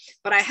purpose.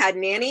 But I had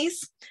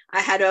nannies. I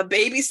had a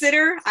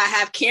babysitter. I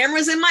have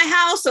cameras in my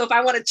house. So if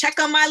I want to check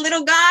on my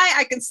little guy,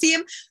 I can see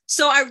him.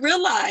 So I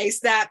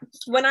realized that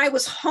when I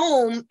was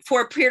home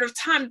for a period of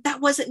time,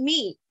 that wasn't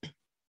me.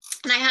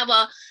 And I have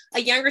a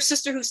younger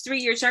sister who's 3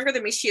 years younger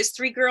than me. She has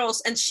 3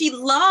 girls, and she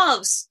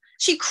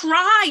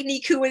cried,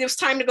 Niku, when it was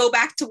time to go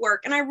back to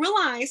work. And I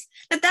realized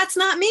that that's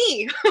not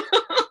me.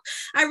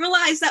 I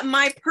realized that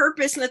my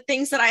purpose and the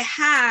things that I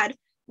had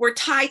were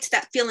tied to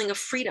that feeling of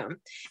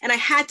freedom. And I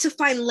had to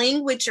find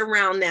language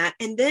around that.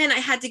 And then I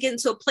had to get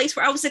into a place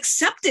where I was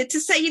accepted to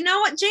say, you know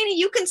what, Janie,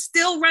 you can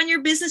still run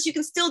your business. You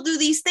can still do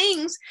these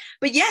things.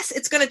 But yes,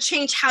 it's going to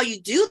change how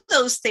you do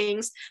those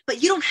things,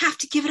 but you don't have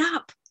to give it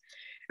up.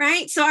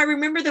 Right. So I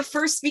remember the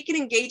first speaking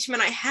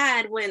engagement I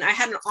had when I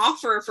had an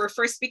offer for a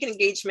first speaking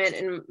engagement,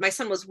 and my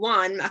son was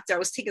 1 after I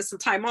was taking some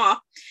time off.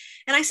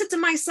 And I said to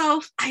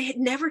myself, I had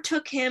never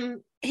took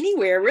him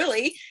anywhere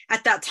really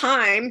at that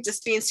time,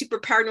 just being super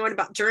paranoid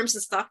about germs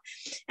and stuff.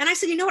 And I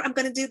said, you know what, I'm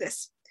going to do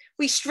this.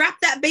 We strapped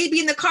that baby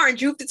in the car and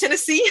drove to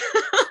Tennessee.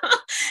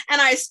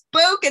 And I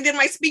spoke and did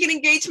my speaking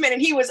engagement,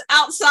 and he was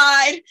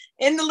outside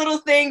in the little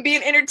thing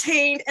being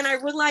entertained. And I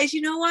realized,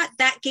 you know what,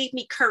 that gave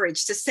me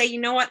courage to say, you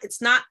know what,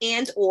 it's not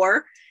and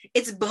or,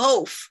 it's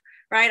both,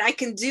 right? I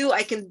can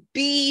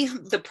be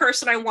the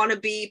person I want to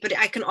be, but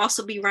I can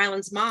also be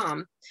Ryland's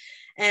mom.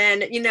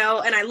 And, and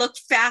I look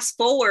fast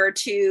forward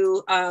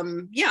to, a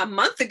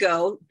month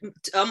ago,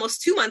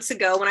 almost 2 months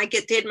ago, when I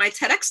did my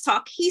TEDx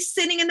talk, he's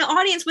sitting in the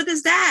audience with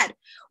his dad,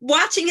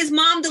 watching his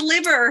mom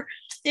deliver,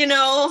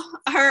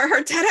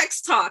 her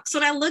TEDx talk. So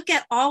when I look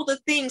at all the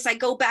things, I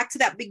go back to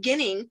that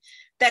beginning,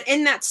 that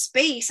in that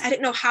space, I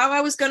didn't know how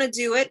I was going to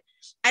do it.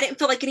 I didn't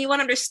feel like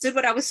anyone understood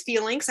what I was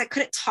feeling, because I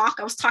couldn't talk.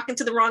 I was talking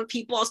to the wrong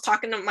people. I was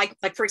talking to like,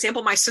 for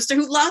example, my sister,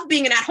 who loved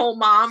being an at-home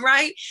mom,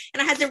 right?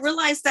 And I had to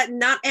realize that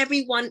not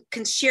everyone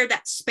can share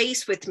that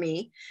space with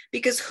me,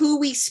 because who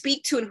we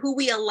speak to and who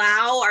we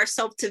allow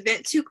ourselves to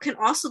vent to can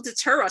also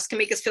deter us, can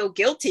make us feel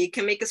guilty,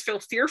 can make us feel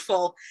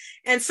fearful.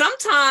 And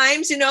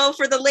sometimes,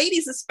 for the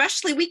ladies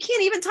especially, we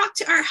can't even talk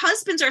to our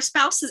husbands or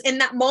spouses in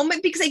that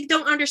moment because they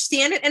don't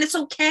understand it, and it's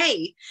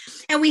okay.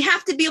 And we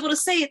have to be able to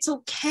say it's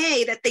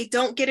okay that they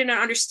don't get it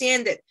and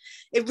understand it.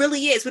 It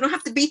really is. We don't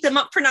have to beat them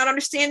up for not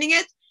understanding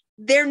it.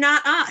 They're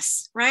not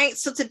us, right?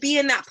 So to be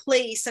in that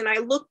place, and I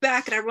look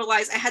back and I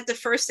realize I had to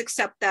first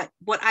accept that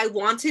what I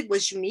wanted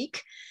was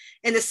unique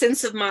in the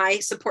sense of my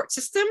support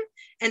system.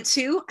 And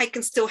 2, I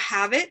can still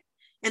have it.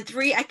 And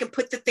 3, I can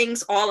put the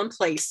things all in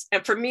place.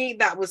 And for me,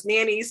 that was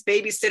nannies,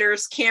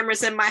 babysitters,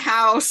 cameras in my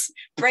house,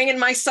 bringing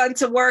my son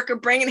to work or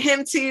bringing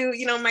him to,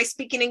 my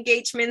speaking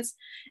engagements.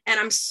 And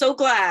I'm so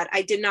glad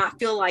I did not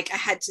feel like I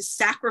had to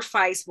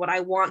sacrifice what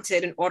I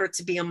wanted in order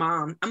to be a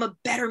mom. I'm a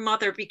better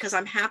mother because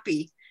I'm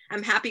happy.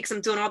 I'm happy because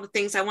I'm doing all the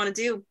things I want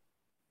to do.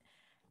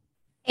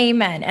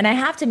 Amen. And I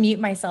have to mute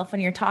myself when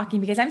you're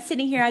talking, because I'm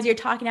sitting here as you're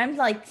talking, I'm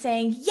like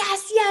saying,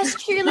 yes, yes,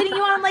 cheerleading you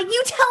on. I'm like,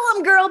 you tell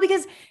them, girl,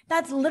 because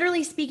that's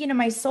literally speaking to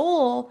my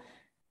soul.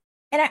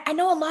 And I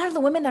know a lot of the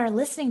women that are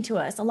listening to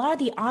us, a lot of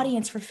the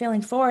audience for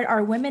Failing Forward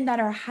are women that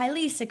are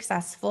highly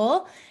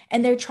successful,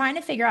 and they're trying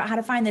to figure out how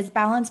to find this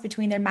balance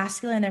between their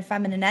masculine and their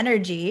feminine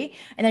energy.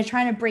 And they're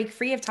trying to break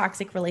free of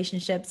toxic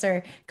relationships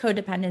or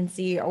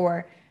codependency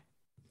or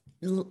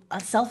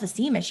a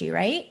self-esteem issue,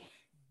 right?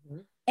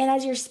 And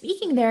as you're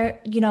speaking there,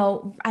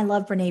 I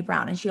love Brene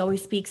Brown, and she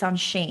always speaks on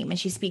shame and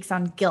she speaks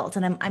on guilt.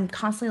 And I'm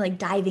constantly like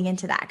diving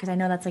into that, because I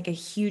know that's like a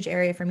huge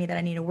area for me that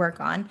I need to work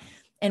on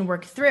and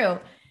work through.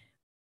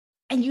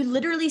 And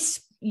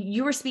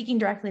you were speaking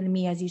directly to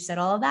me as you said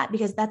all of that,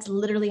 because that's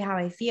literally how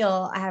I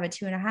feel. I have a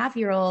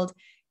 2.5-year-old.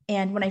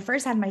 And when I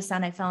first had my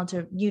son, I fell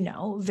into,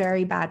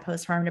 very bad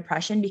postpartum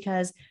depression,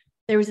 because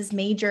there was this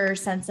major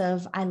sense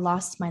of, I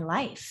lost my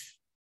life.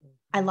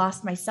 I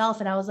lost myself.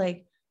 And I was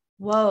like,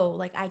 whoa,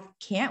 like I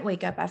can't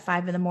wake up at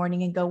 5 a.m.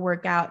 and go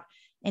work out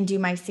and do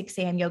my 6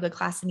 a.m. yoga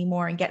class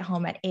anymore and get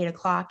home at 8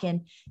 o'clock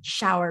and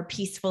shower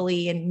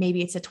peacefully. And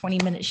maybe it's a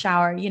 20-minute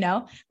shower,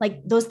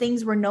 like those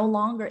things were no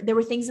longer, there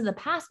were things in the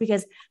past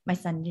because my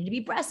son needed to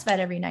be breastfed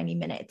every 90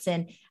 minutes.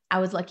 And I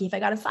was lucky if I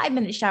got a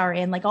 5-minute shower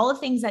in, like all the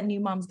things that new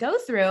moms go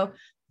through.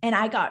 And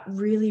I got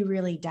really,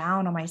 really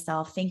down on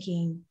myself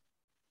thinking,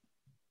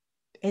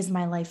 is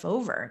my life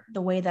over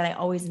the way that I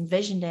always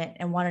envisioned it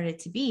and wanted it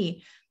to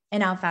be?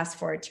 And now fast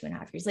forward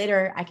 2.5 years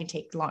later, I can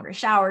take longer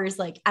showers.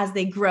 Like as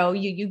they grow,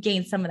 you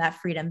gain some of that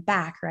freedom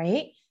back.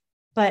 Right.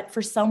 But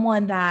for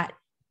someone that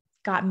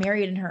got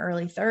married in her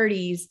early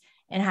 30s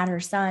and had her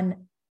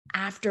son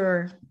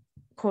after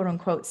quote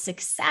unquote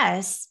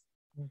success,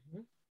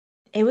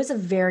 it was a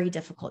very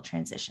difficult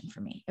transition for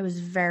me. It was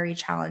very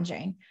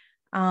challenging.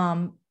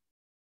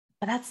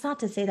 But that's not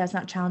to say that's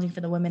not challenging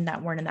for the women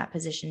that weren't in that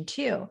position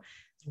too.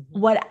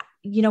 What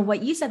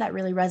you said that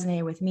really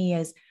resonated with me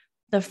is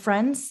the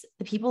friends,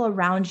 the people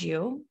around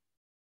you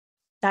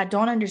that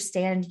don't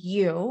understand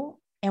you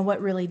and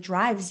what really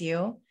drives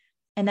you.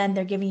 And then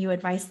they're giving you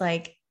advice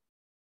like,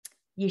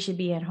 you should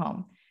be at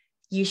home.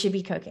 You should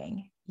be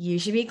cooking. You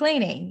should be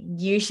cleaning.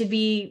 You should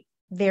be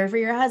there for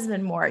your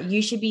husband more.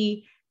 You should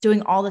be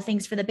doing all the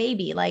things for the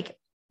baby. Like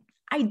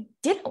I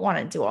didn't want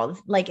to do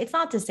it's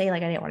not to say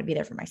like I didn't want to be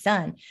there for my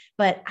son,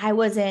 but I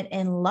wasn't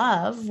in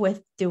love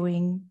with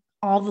doing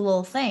all the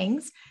little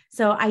things.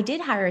 So I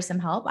did hire some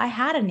help. I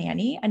had a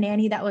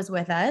nanny that was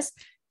with us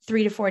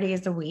 3 to 4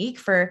 days a week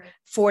for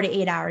 4 to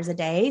 8 hours a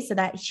day so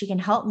that she can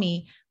help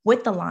me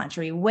with the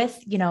laundry, with,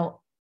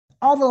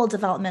 all the little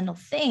developmental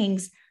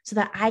things so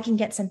that I can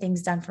get some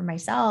things done for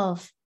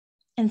myself.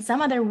 And some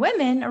other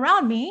women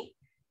around me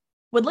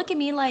would look at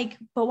me like,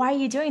 but why are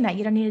you doing that?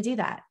 You don't need to do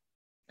that.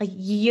 Like,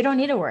 you don't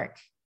need to work.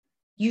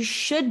 You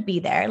should be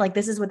there. Like,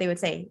 this is what they would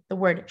say, the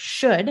word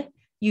should.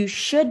 You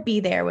should be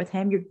there with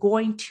him. You're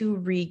going to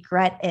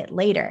regret it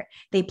later.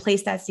 They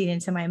placed that seed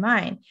into my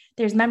mind.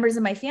 There's members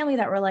of my family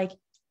that were like,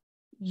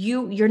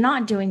 you're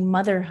not doing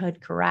motherhood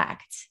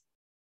correct.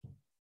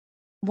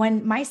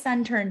 When my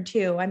son turned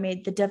 2, I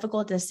made the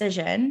difficult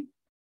decision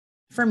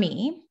for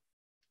me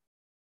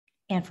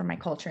and for my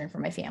culture and for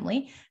my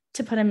family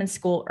to put him in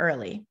school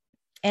early.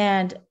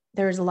 And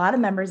there's a lot of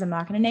members, I'm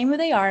not going to name who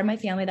they are, in my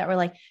family that were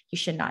like, you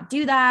should not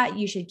do that.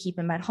 You should keep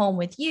him at home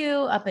with you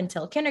up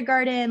until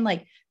kindergarten.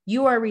 Like,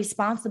 you are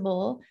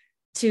responsible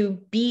to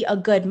be a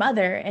good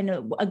mother.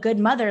 And a good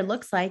mother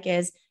looks like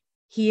is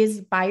he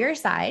is by your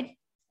side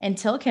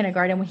until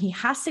kindergarten when he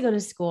has to go to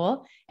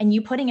school, and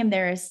you putting him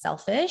there is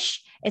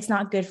selfish. It's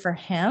not good for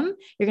him.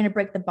 You're going to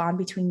break the bond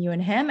between you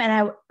and him. And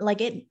I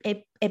like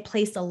it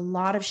placed a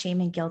lot of shame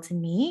and guilt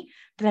in me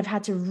that I've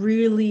had to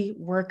really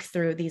work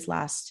through these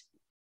last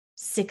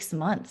 6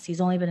 months.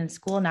 He's only been in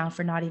school now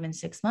for not even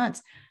 6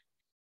 months,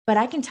 but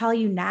I can tell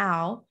you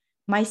now,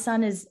 my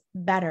son is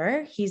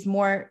better. He's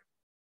more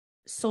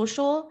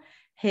social.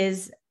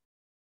 His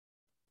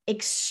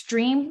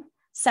extreme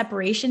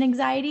separation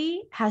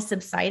anxiety has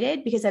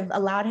subsided because I've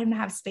allowed him to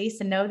have space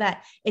and know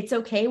that it's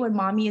okay when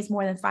mommy is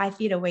more than 5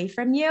 feet away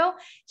from you.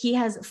 He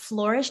has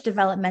flourished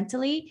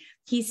developmentally.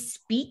 He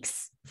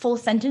speaks full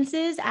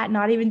sentences at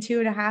not even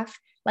 2.5.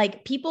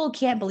 Like, people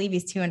can't believe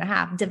he's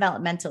 2.5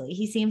 developmentally.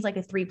 He seems like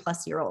a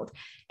 3+ year old.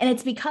 And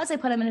it's because I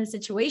put him in a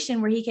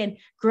situation where he can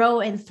grow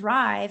and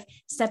thrive,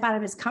 step out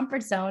of his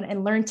comfort zone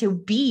and learn to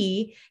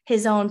be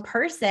his own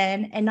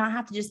person and not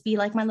have to just be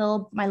like my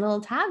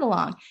little tag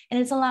along. And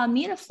it's allowed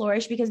me to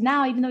flourish because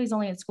now, even though he's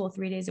only in school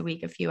 3 days a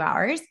week, a few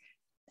hours,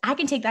 I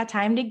can take that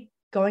time to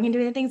going and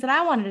doing the things that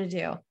I wanted to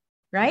do.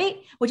 Right?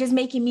 Which is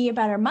making me a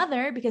better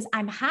mother because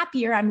I'm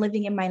happier. I'm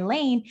living in my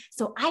lane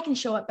so I can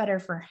show up better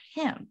for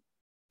him.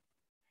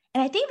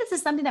 And I think this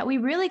is something that we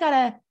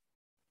gotta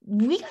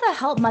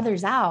help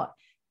mothers out,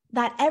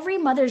 that every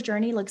mother's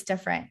journey looks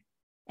different.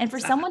 And for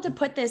someone to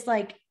put this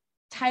like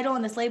title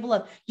and this label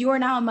of you are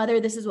now a mother,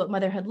 this is what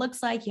motherhood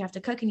looks like. You have to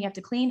cook and you have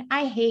to clean.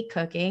 I hate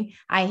cooking.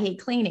 I hate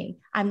cleaning.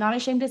 I'm not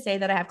ashamed to say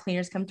that I have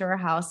cleaners come to our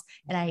house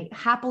and I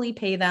happily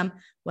pay them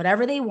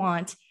whatever they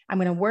want. I'm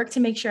going to work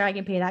to make sure I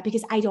can pay that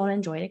because I don't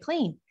enjoy to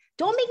clean.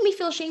 Don't make me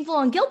feel shameful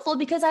and guiltful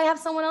because I have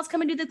someone else come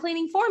and do the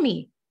cleaning for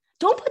me.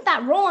 Don't put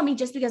that role on me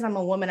just because I'm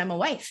a woman, I'm a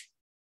wife.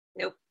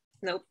 Nope.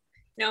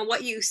 Now,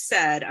 what you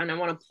said, and I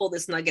want to pull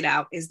this nugget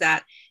out, is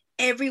that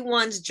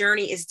everyone's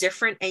journey is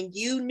different and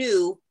you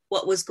knew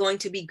what was going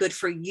to be good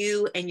for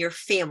you and your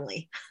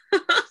family.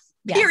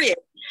 Period.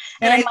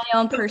 And my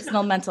own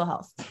personal mental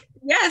health.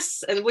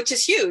 Yes. And which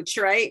is huge,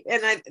 right?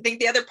 And I think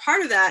the other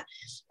part of that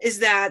is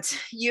that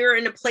you're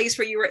in a place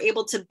where you were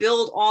able to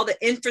build all the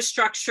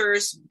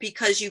infrastructures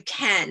because you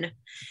can.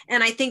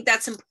 And I think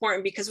that's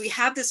important because we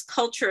have this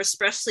culture,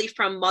 especially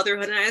from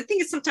motherhood. And I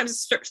think it's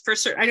sometimes for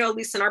certain, I know at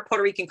least in our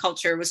Puerto Rican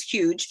culture, it was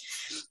huge,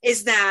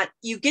 is that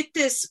you get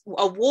this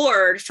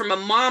award from a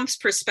mom's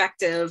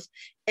perspective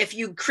if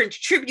you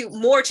contribute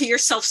more to your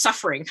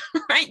self-suffering,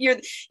 right?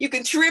 You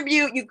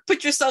contribute, you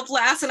put yourself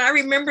last. And I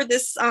remember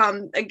this,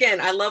 again,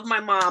 I love my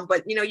mom,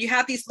 but you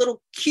have these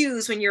little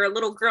cues when you're a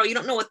little girl, you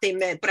don't know what they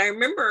meant. But I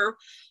remember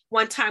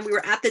one time we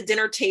were at the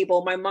dinner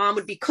table, my mom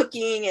would be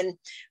cooking, and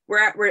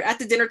we're at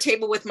the dinner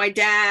table with my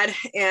dad,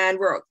 and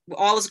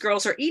all us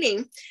girls are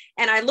eating.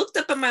 And I looked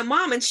up at my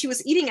mom, and she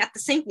was eating at the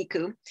sink,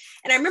 Niku.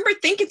 And I remember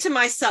thinking to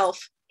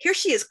myself, here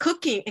she is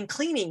cooking and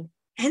cleaning,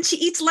 and she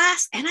eats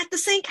last and at the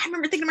sink. I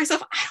remember thinking to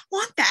myself, I don't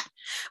want that.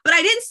 But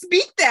I didn't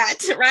speak that,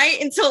 right,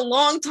 until a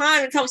long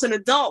time, until I was an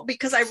adult,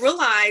 because I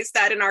realized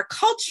that in our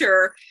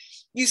culture,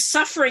 you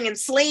suffering and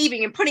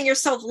slaving and putting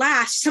yourself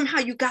last, somehow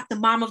you got the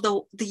Mom of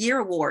the Year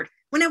award,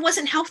 when it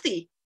wasn't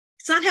healthy.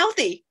 It's not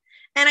healthy.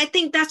 And I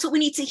think that's what we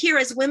need to hear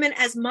as women,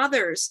 as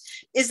mothers,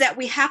 is that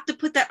we have to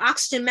put that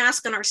oxygen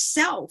mask on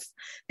ourselves,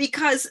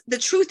 because the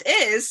truth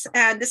is,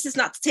 and this is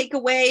not to take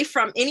away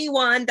from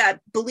anyone that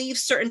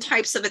believes certain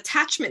types of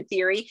attachment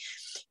theory,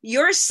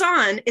 your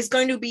son is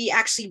going to be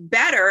actually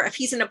better if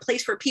he's in a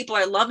place where people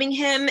are loving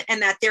him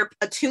and that they're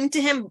attuned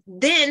to him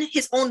than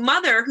his own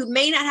mother, who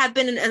may not have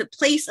been in a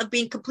place of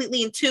being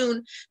completely in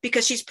tune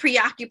because she's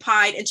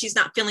preoccupied and she's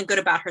not feeling good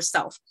about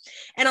herself.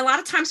 And a lot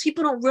of times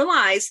people don't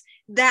realize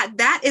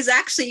that is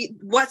actually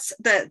what's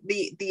the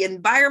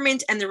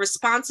environment and the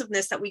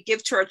responsiveness that we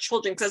give to our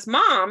children. Because as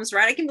moms,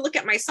 right, I can look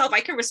at myself,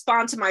 I can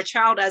respond to my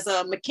child as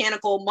a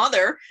mechanical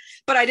mother,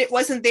 but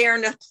wasn't there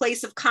in a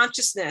place of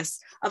consciousness,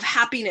 of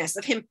happiness,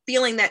 of him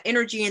feeling that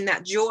energy and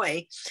that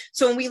joy.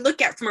 So when we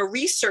look at from a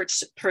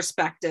research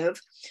perspective,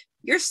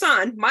 your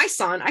son, my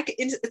son,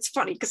 it's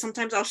funny because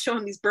sometimes I'll show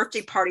him these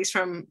birthday parties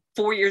from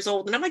 4 years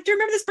old, and I'm like, do you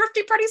remember this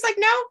birthday party? He's like,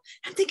 no.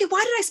 I'm thinking,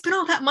 why did I spend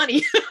all that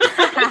money?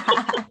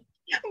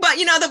 But,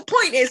 the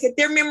point is that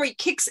their memory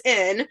kicks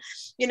in,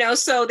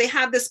 so they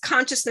have this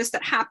consciousness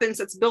that happens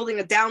that's building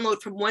a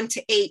download from 1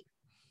 to 8.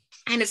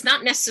 And it's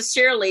not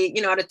necessarily,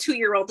 at a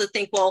 2-year-old to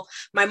think, well,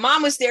 my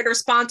mom was there to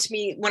respond to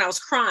me when I was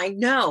crying.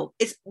 No,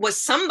 it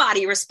was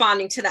somebody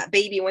responding to that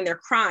baby when they're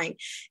crying.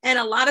 And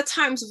a lot of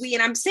times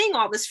and I'm saying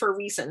all this for a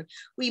reason,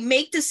 we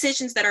make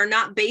decisions that are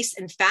not based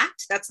in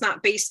fact. That's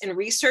not based in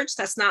research.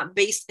 That's not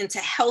based into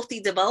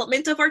healthy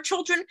development of our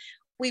children.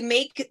 We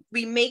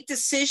make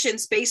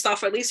decisions based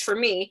off, at least for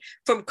me,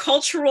 from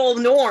cultural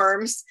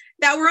norms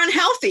that were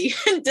unhealthy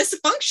and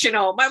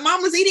dysfunctional. My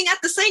mom was eating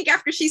at the sink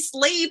after she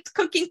slaved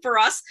cooking for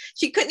us.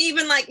 She couldn't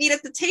even eat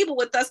at the table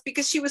with us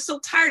because she was so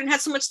tired and had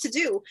so much to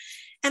do.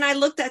 And I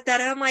looked at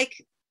that and I'm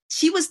like,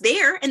 she was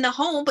there in the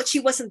home, but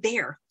she wasn't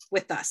there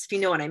with us, if you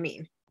know what I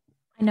mean.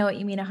 I know what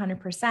you mean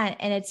 100%.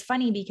 And it's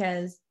funny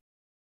because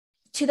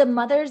to the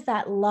mothers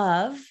that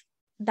love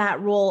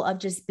that role of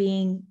just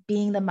being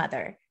the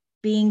mother,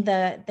 being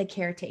the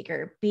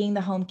caretaker, being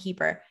the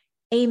homekeeper,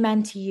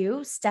 amen to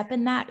you. Step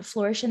in that,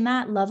 flourish in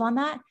that, love on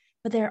that.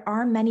 But there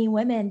are many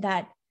women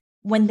that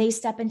when they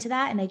step into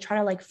that and they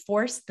try to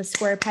force the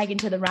square peg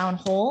into the round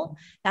hole,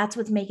 that's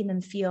what's making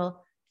them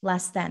feel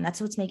less than.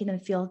 That's what's making them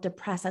feel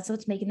depressed. That's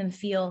what's making them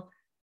feel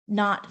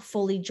not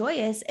fully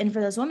joyous. And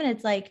for those women,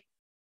 it's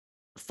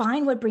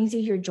find what brings you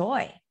your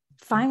joy.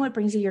 Find what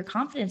brings you your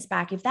confidence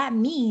back. If that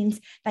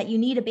means that you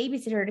need a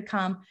babysitter to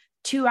come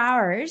 2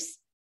 hours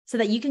so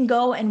that you can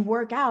go and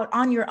work out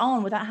on your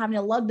own without having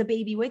to lug the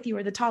baby with you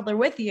or the toddler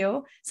with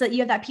you, so that you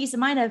have that peace of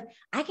mind of,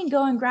 I can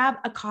go and grab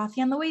a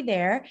coffee on the way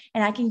there,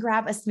 and I can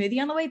grab a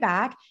smoothie on the way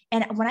back.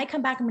 And when I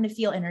come back, I'm going to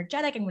feel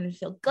energetic. I'm going to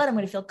feel good. I'm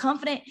going to feel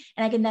confident.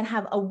 And I can then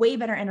have a way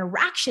better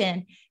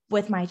interaction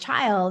with my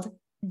child.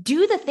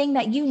 Do the thing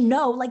that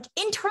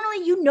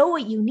internally,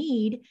 what you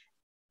need,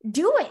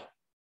 do it.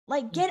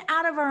 Get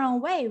out of our own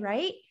way.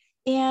 Right.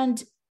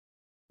 And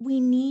we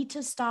need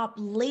to stop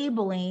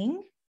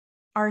labeling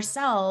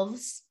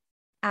ourselves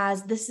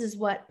as this is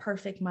what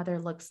perfect mother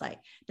looks like.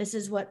 This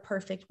is what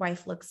perfect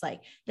wife looks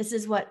like. This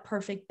is what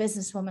perfect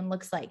businesswoman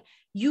looks like.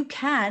 You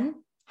can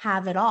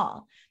have it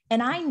all.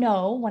 And I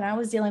know when I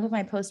was dealing with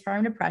my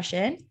postpartum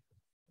depression,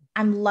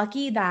 I'm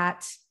lucky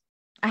that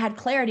I had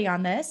clarity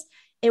on this.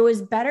 It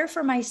was better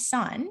for my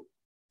son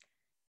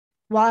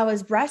while I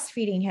was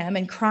breastfeeding him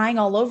and crying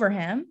all over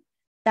him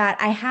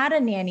that I had a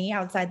nanny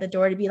outside the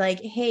door to be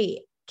like,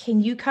 hey, can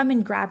you come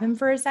and grab him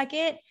for a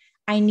second?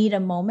 I need a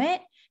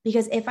moment.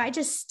 Because if I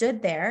just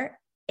stood there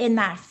in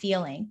that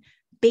feeling,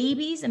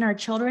 babies and our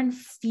children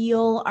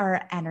feel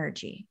our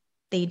energy.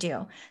 They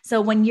do. So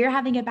when you're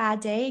having a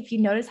bad day, if you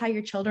notice how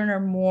your children are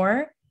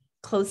more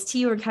close to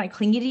you or kind of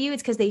clingy to you,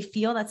 it's because they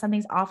feel that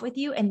something's off with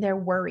you and they're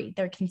worried,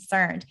 they're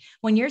concerned.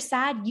 When you're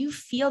sad, you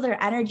feel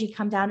their energy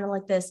come down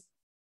to this.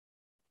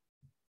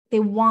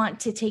 They want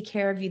to take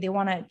care of you. They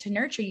want to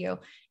nurture you.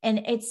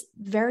 And it's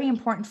very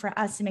important for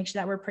us to make sure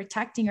that we're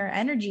protecting our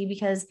energy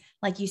because,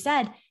 like you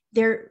said,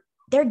 they're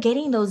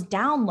getting those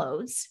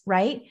downloads,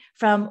 right?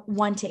 From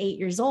 1 to 8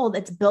 years old.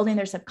 It's building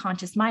their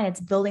subconscious mind. It's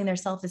building their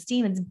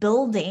self-esteem. It's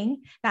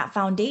building that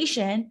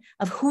foundation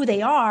of who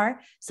they are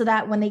so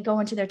that when they go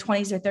into their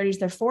 20s, their 30s,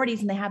 their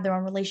 40s, and they have their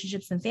own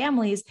relationships and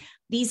families,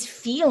 these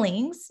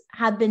feelings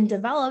have been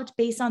developed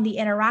based on the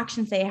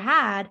interactions they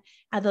had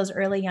at those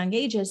early young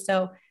ages.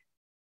 So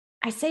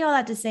I say all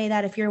that to say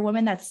that if you're a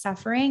woman that's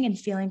suffering and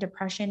feeling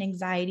depression,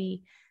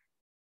 anxiety,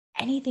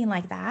 anything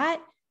like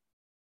that,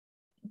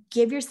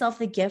 give yourself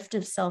the gift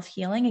of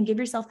self-healing and give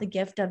yourself the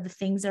gift of the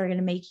things that are going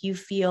to make you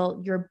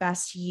feel your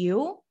best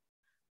you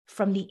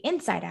from the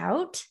inside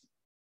out,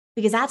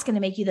 because that's going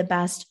to make you the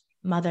best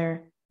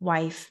mother,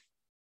 wife,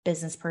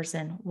 business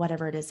person,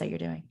 whatever it is that you're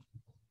doing.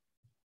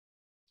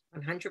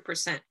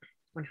 100%.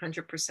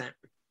 100%.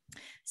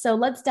 So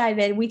let's dive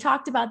in. We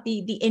talked about the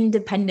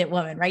independent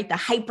woman, right? The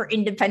hyper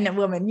independent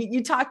woman.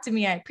 You talked to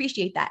me. I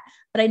appreciate that.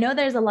 But I know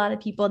there's a lot of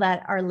people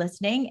that are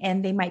listening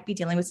and they might be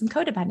dealing with some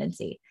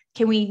codependency.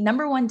 Can we,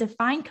 number one,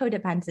 define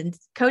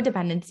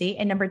codependency?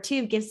 And number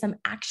two, give some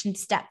action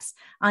steps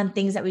on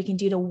things that we can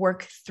do to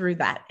work through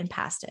that and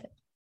past it?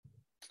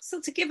 So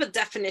to give a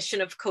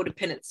definition of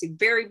codependency,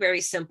 very,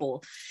 very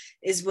simple,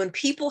 is when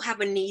people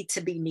have a need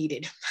to be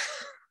needed.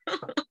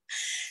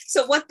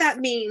 So what that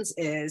means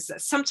is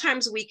that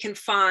sometimes we can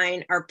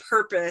find our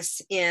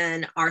purpose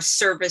in our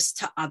service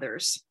to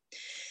others.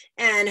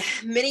 And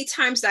many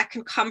times that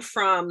can come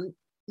from,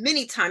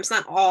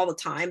 not all the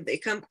time,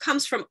 it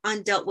comes from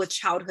undealt with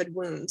childhood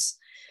wounds.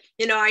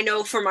 I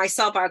know for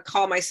myself, I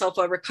call myself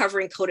a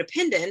recovering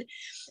codependent.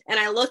 And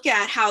I look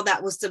at how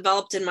that was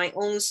developed in my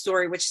own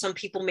story, which some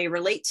people may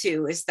relate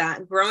to, is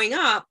that growing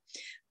up,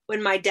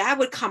 when my dad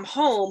would come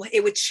home,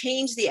 it would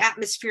change the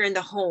atmosphere in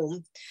the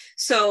home.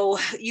 So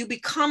you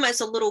become,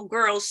 as a little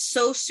girl,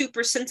 so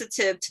super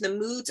sensitive to the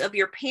moods of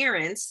your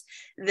parents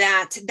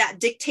that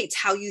dictates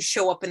how you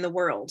show up in the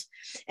world.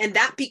 And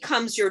that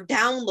becomes your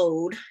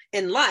download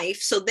in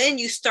life. So then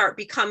you start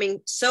becoming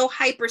so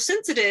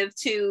hypersensitive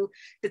to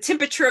the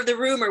temperature of the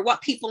room or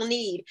what people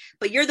need,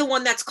 but you're the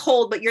one that's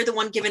cold, but you're the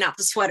one giving out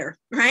the sweater,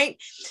 right?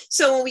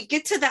 So when we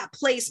get to that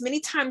place, many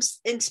times,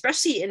 and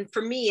especially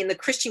for me in the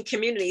Christian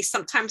community,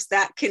 sometimes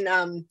that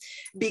can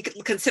be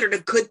considered a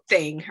good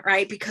thing,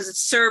 right? Because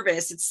it's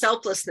service, it's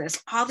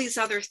selflessness, all these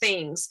other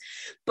things.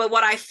 But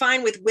what I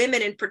find with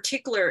women in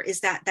particular is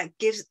that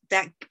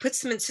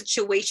puts them in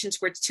situations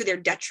where it's to their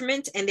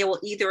detriment, and they will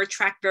either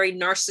attract very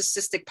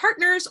narcissistic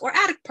partners or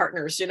addict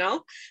partners.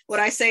 What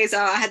I say is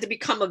I had to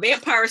become a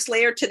vampire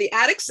slayer to the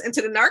addicts and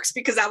to the narcs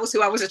because that was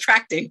who I was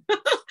attracting,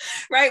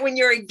 right? When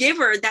you're a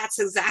giver, that's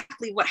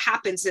exactly what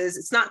happens. Is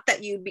it's not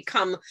that you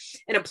become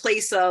in a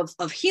place of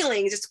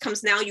healing. It just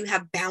comes now you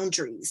have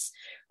boundaries,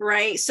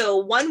 right? So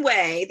one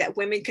way that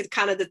women could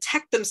kind of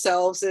detect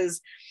themselves is,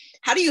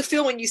 how do you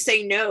feel when you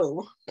say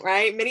no,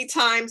 right? Many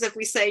times if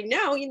we say,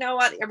 no, you know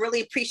what, I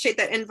really appreciate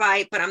that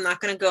invite, but I'm not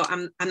going to go.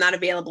 I'm not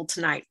available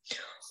tonight.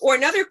 Or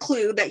another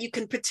clue that you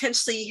can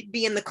potentially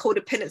be in the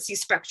codependency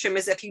spectrum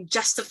is if you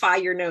justify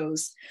your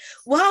no's.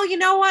 Well, you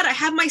know what? I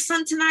have my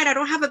son tonight. I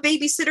don't have a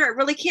babysitter. I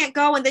really can't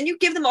go. And then you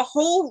give them a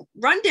whole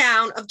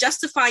rundown of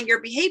justifying your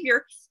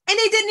behavior, and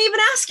they didn't even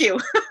ask you.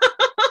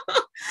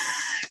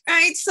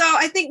 Right. So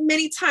I think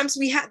many times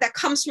that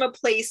comes from a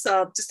place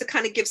of, just to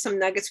kind of give some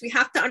nuggets, we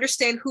have to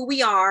understand who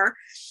we are.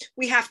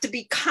 We have to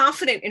be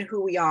confident in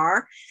who we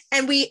are.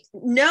 And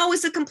no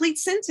is a complete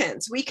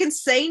sentence. We can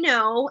say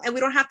no, and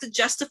we don't have to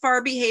justify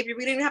our behavior.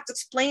 We don't even have to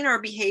explain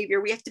our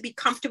behavior. We have to be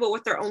comfortable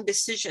with our own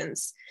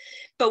decisions.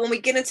 But when we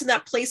get into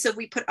that place of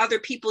we put other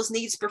people's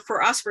needs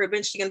before us, we're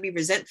eventually going to be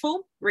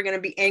resentful. We're going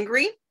to be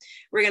angry.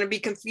 We're going to be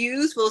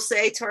confused. We'll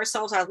say to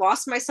ourselves, I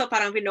lost myself. I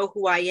don't even know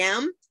who I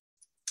am.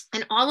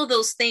 And all of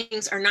those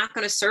things are not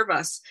going to serve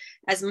us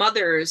as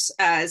mothers,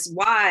 as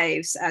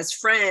wives, as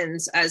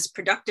friends, as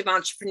productive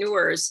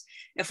entrepreneurs,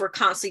 if we're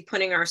constantly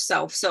putting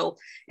ourselves. So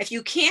if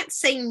you can't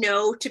say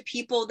no to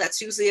people, that's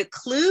usually a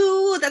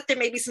clue that there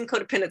may be some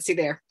codependency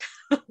there.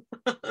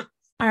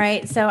 All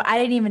right. So I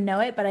didn't even know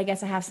it, but I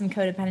guess I have some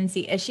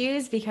codependency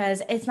issues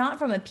because it's not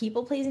from a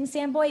people pleasing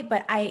standpoint,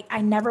 but I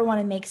never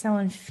want to make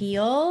someone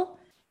feel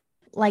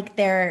like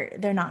they're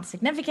not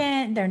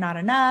significant, they're not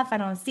enough, I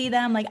don't see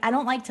them. Like, I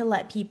don't like to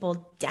let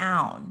people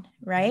down,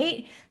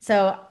 right?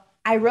 So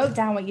I wrote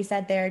down what you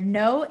said there.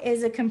 No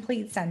is a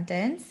complete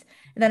sentence.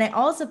 And then I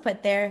also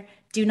put there,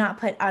 do not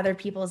put other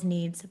people's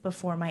needs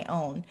before my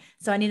own.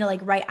 So I need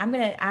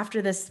to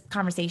after this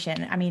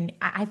conversation,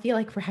 I feel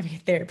like we're having a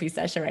therapy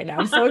session right now.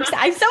 I'm so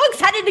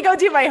excited to go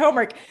do my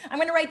homework. I'm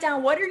going to write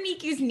down what are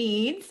NICU's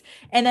needs.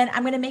 And then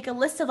I'm going to make a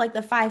list of like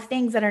the 5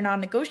 things that are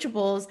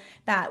non-negotiables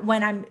that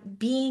when I'm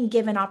being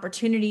given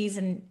opportunities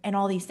and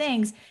all these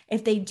things,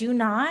 if they do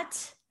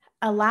not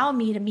allow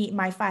me to meet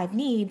my 5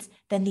 needs,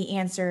 then the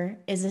answer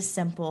is a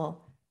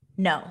simple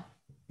no.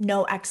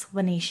 No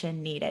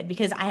explanation needed,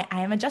 because I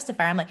am a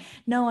justifier. I'm like,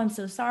 no, I'm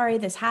so sorry.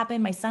 This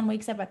happened. My son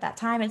wakes up at that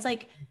time. It's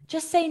like,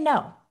 just say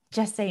no.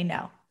 Just say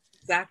no.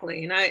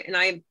 Exactly. And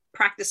I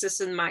practice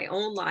this in my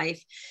own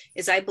life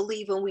is I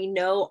believe when we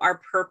know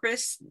our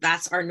purpose,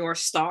 that's our North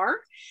Star,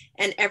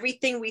 and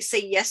everything we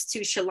say yes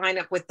to should line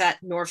up with that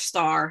North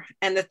Star.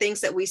 And the things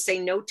that we say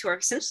no to are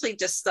essentially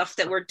just stuff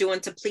that we're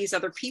doing to please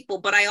other people.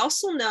 But I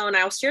also know, and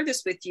I'll share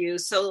this with you,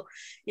 so,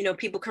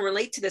 people can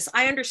relate to this.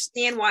 I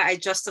understand why I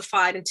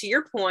justified. And to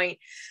your point,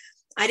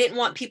 I didn't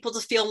want people to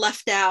feel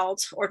left out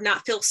or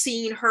not feel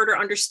seen, heard, or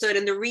understood.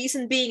 And the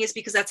reason being is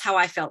because that's how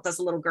I felt as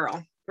a little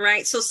girl.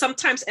 right? So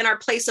sometimes in our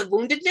place of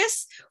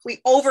woundedness, we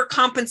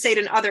overcompensate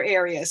in other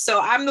areas. So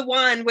I'm the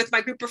one with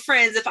my group of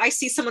friends. If I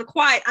see someone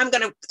quiet, I'm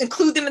going to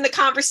include them in the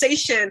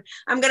conversation.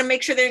 I'm going to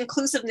make sure they're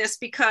inclusiveness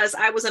because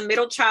I was a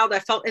middle child. I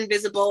felt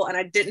invisible and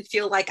I didn't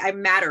feel like I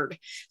mattered.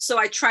 So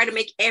I try to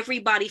make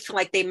everybody feel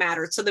like they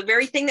mattered. So the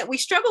very thing that we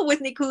struggle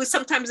with, Niku, is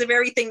sometimes the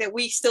very thing that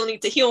we still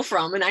need to heal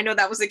from. And I know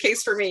that was the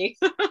case for me.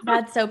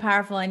 That's so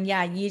powerful. And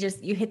yeah,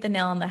 you hit the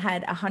nail on the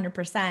head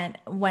 100%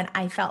 when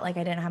I felt like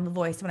I didn't have a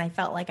voice, when I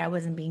felt like I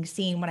wasn't being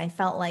seen, when I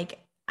felt like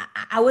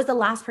I was the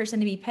last person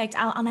to be picked.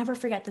 I'll never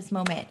forget this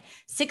moment.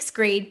 6th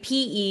grade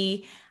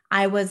PE.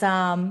 I was,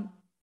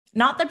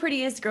 not the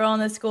prettiest girl in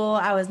the school.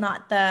 I was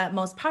not the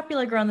most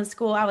popular girl in the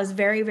school. I was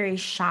very, very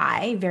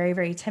shy, very,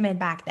 very timid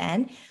back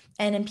then.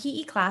 And in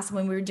PE class,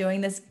 when we were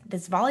doing this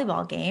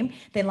volleyball game,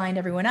 they lined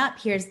everyone up.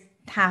 Here's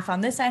half on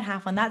this side,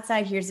 half on that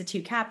side. Here's the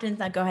 2 captains.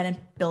 Now go ahead and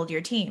build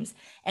your teams.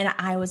 And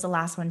I was the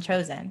last one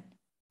chosen.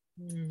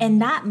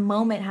 And that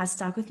moment has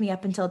stuck with me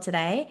up until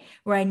today,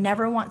 where I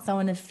never want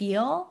someone to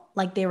feel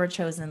like they were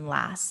chosen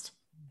last.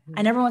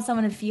 I never want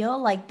someone to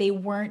feel like they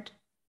weren't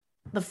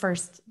the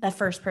first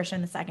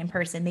person, the second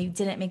person. They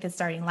didn't make the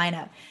starting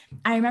lineup.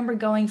 I remember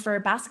going for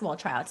basketball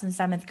tryouts in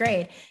 7th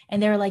grade,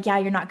 and they were like, yeah,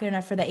 you're not good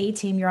enough for the A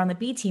team. You're on the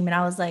B team. And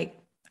I was like,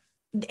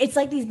 it's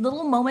like these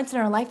little moments in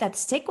our life that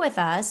stick with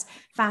us.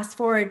 Fast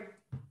forward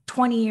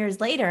 20 years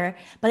later,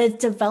 but it's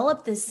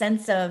developed this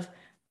sense of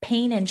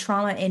pain and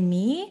trauma in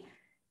me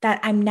that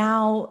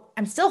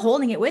I'm still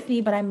holding it with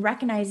me, but I'm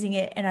recognizing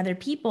it in other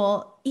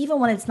people, even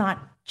when it's not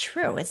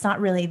true. It's not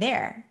really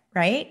there,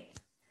 right?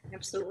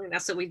 Absolutely.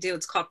 That's what we do.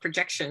 It's called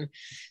projection.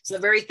 So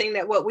the very thing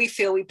that what we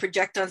feel, we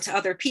project onto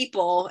other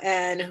people,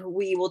 and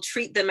we will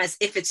treat them as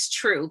if it's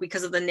true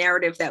because of the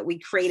narrative that we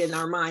create in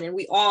our mind. And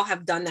we all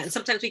have done that. And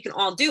sometimes we can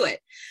all do it,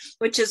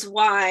 which is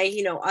why,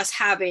 us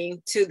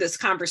having to this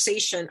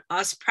conversation,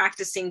 us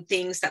practicing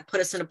things that put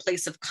us in a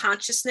place of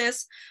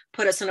consciousness,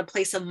 put us in a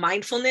place of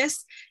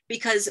mindfulness,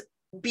 because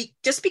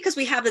just because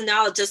we have the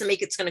knowledge doesn't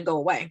make it's going to go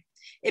away.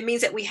 It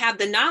means that we have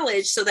the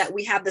knowledge so that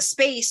we have the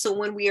space. So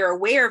when we are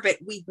aware of it,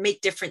 we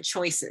make different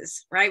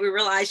choices, right? We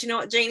realize, you know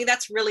what, Janie,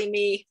 that's really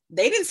me.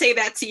 They didn't say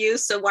that to you.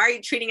 So why are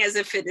you treating as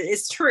if it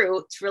is true?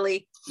 It's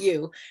really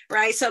you,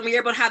 right? So we're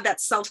able to have that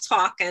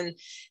self-talk and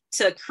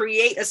to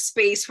create a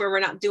space where we're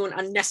not doing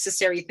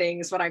unnecessary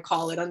things, what I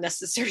call it,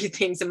 unnecessary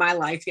things in my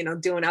life,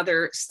 doing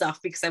other stuff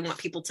because I want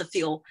people to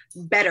feel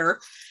better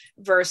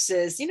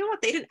versus, you know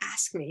what, they didn't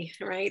ask me,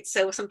 right?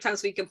 So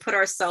sometimes we can put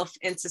ourselves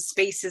into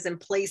spaces and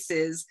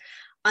places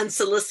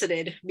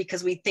unsolicited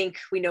because we think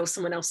we know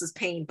someone else's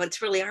pain, but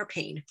it's really our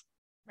pain.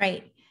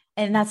 Right.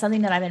 And that's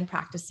something that I've been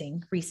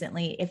practicing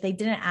recently. If they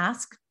didn't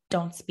ask,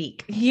 don't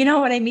speak. You know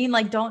what I mean?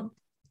 Like, don't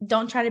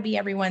try to be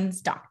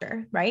everyone's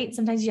doctor, right?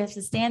 Sometimes you have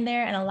to stand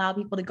there and allow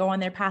people to go on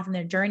their path and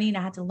their journey. And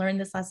I had to learn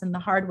this lesson the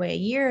hard way a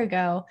year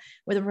ago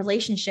with a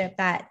relationship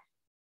that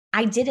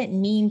I didn't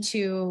mean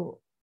to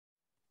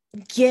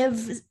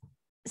give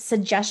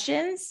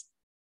suggestions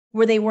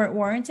where they weren't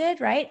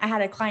warranted, right? I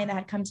had a client that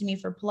had come to me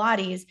for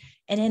Pilates,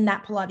 and in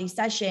that Pilates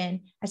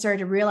session, I started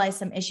to realize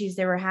some issues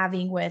they were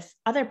having with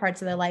other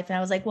parts of their life. And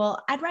I was like,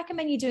 well, I'd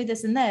recommend you do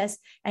this and this.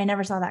 And I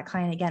never saw that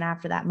client again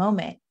after that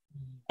moment.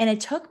 And it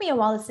took me a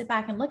while to sit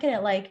back and look at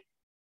it like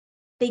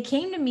they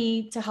came to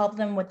me to help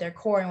them with their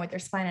core and with their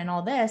spine and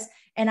all this.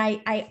 And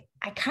I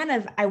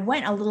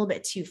went a little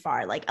bit too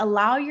far. Like,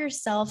 allow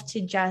yourself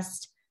to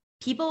just,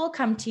 people will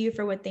come to you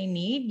for what they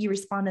need. You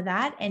respond to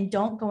that, and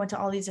don't go into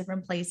all these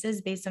different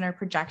places based on our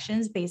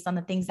projections, based on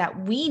the things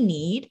that we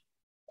need.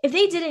 If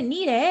they didn't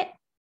need it,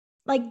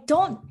 like,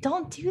 don't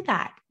do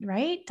that,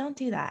 right? Don't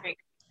do that. Right.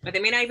 But they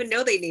may not even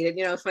know they need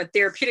it. From a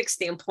therapeutic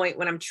standpoint,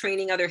 when I'm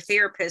training other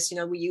therapists,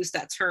 we use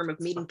that term of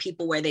meeting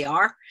people where they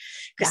are.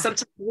 Because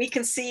sometimes we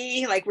can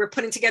see, like, we're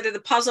putting together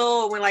the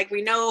puzzle and we're like,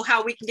 we know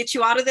how we can get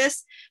you out of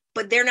this,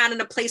 but they're not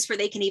in a place where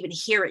they can even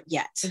hear it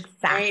yet.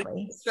 Exactly.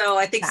 Right? So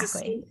I think it's the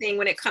same thing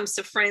when it comes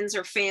to friends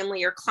or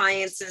family or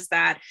clients, is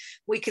that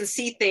we can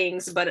see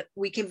things, but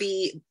we can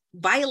be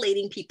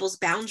violating people's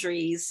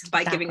boundaries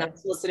by giving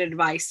unsolicited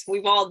advice.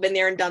 We've all been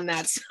there and done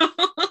that. So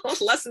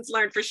lessons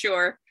learned for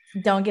sure.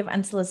 Don't give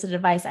unsolicited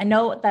advice. I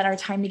know that our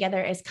time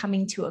together is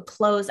coming to a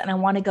close, and I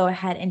want to go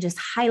ahead and just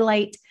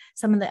highlight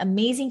some of the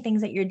amazing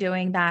things that you're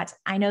doing that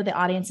I know the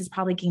audience is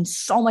probably gained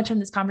so much from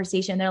this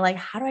conversation. They're like,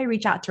 how do I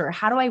reach out to her?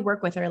 How do I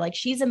work with her? Like,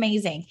 she's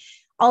amazing.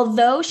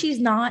 Although she's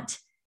not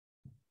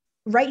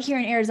right here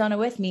in Arizona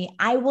with me,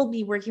 I will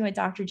be working with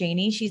Dr.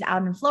 Janie. She's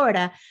out in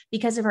Florida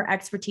because of her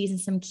expertise in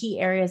some key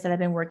areas that I've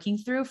been working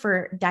through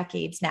for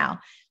decades now.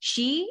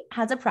 She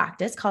has a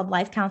practice called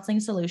Life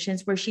Counseling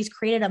Solutions, where she's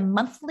created a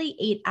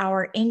monthly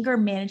 8-hour anger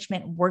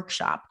management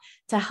workshop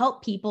to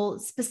help people,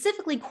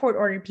 specifically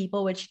court-ordered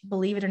people, which,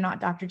 believe it or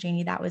not, Dr.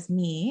 Janie, that was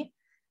me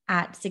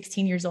at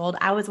 16 years old.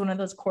 I was one of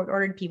those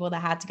court-ordered people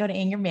that had to go to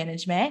anger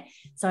management.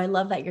 So I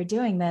love that you're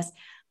doing this.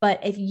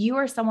 But if you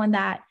are someone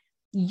that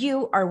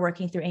you are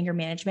working through anger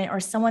management,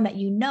 or someone that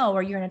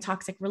or you're in a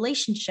toxic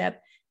relationship,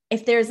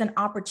 if there's an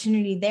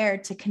opportunity there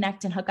to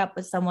connect and hook up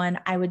with someone,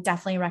 I would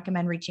definitely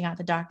recommend reaching out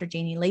to Dr.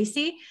 Janie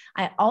Lacey.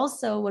 I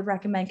also would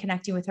recommend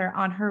connecting with her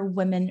on her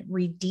Women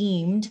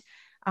Redeemed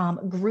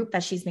group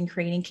that she's been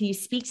creating. Can you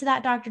speak to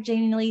that, Dr.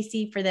 Janie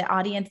Lacey, for the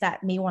audience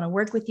that may want to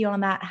work with you on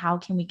that? How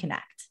can we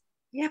connect?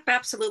 Yep,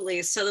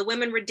 absolutely. So the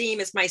Women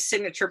Redeem is my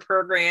signature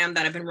program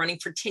that I've been running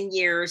for 10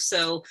 years.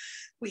 So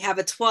we have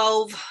a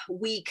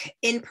 12-week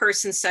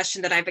in-person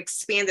session that I've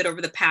expanded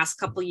over the past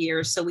couple of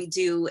years. So we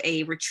do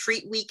a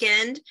retreat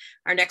weekend.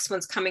 Our next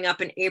one's coming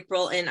up in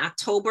April and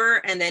October,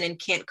 and then in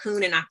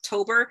Cancun in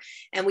October.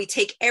 And we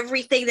take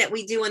everything that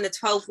we do in the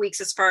 12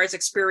 weeks as far as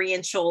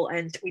experiential,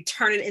 and we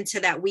turn it into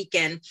that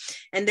weekend.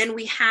 And then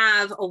we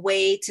have a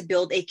way to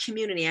build a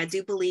community. I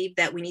do believe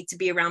that we need to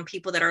be around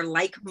people that are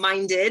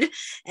like-minded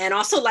and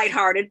also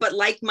lighthearted, but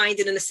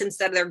like-minded in the sense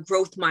that they're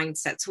growth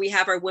mindsets. So we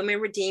have our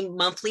Women Redeem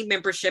monthly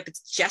membership.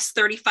 It's just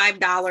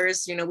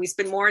 $35. You know, we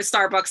spend more in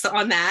Starbucks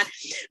on that,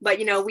 but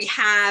you know, we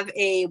have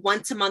a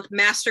once a month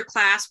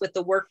masterclass with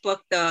the workbook.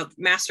 The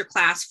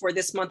masterclass for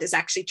this month is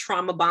actually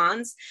Trauma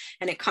Bonds,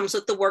 and it comes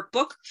with the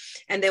workbook.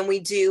 And then we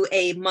do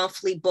a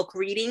monthly book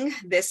reading.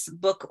 This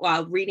book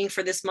reading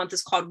for this month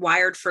is called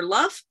Wired for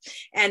Love.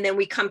 And then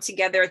we come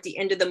together at the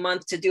end of the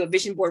month to do a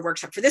vision board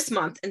workshop for this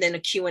month, and then a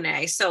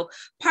Q&A. So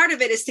part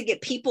of it is to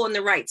get people in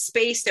the right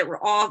space, that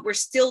we're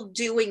still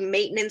doing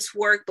maintenance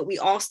work, but we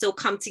all still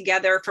come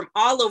together from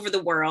all over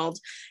the world.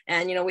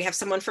 And, you know, we have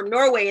someone from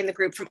Norway in the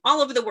group, from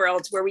all over the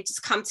world, where we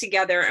just come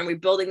together and we're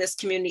building this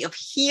community of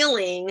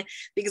healing,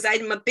 because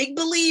I'm a big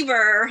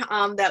believer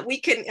that we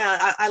can,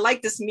 I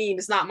like this meme,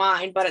 it's not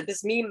mine, but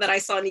this meme that I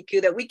saw,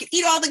 Niku, that we can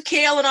eat all the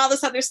kale and all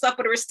this other stuff,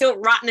 but we're still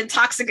rotten and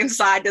toxic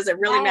inside. Does it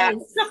really matter?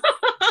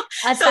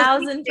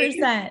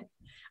 1,000%.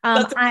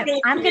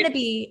 I'm going to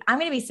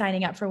be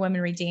signing up for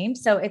Women Redeemed.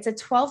 So it's a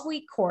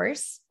 12-week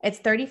course. It's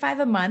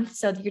 $35 a month.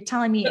 So you're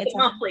telling me it's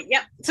monthly.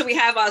 Yep. So we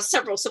have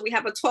several. So we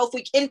have a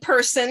 12-week in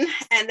person,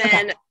 and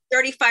then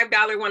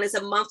 $35 one is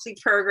a monthly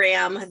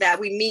program that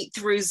we meet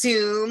through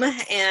Zoom,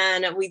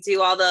 and we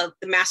do all the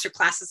master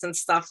classes and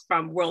stuff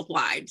from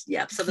worldwide.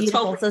 Yep. So the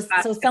 12.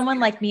 So someone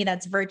like me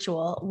that's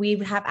virtual, we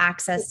have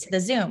access to the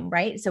Zoom,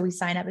 right? So we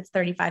sign up. It's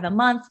 $35 a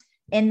month.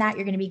 In that,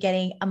 you're going to be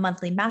getting a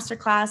monthly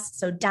masterclass.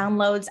 So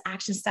downloads,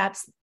 action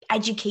steps,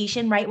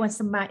 education, right? Once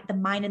the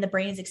mind and the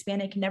brain is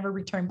expanded, it can never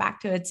return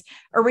back to its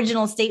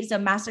original state. So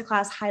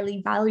masterclass,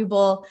 highly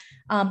valuable.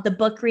 The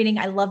book reading.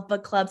 I love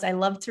book clubs. I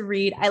love to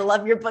read. I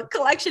love your book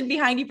collection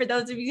behind you. For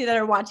those of you that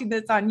are watching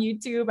this on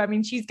YouTube, I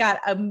mean, she's got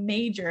a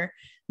major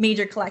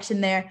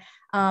collection there.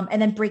 And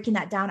then breaking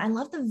that down. I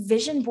love the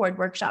vision board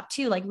workshop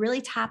too, like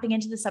really tapping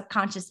into the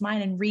subconscious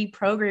mind and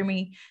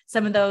reprogramming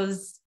some of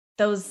those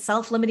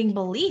self-limiting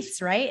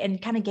beliefs, right?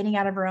 And kind of getting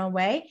out of our own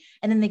way.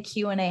 And then the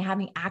Q&A,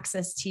 having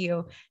access to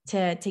you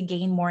to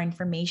gain more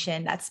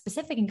information that's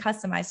specific and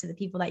customized to the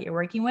people that you're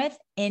working with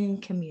in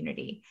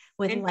community,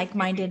 with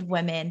like-minded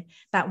women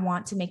that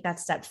want to make that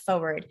step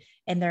forward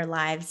in their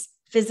lives,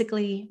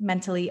 physically,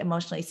 mentally,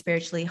 emotionally,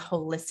 spiritually,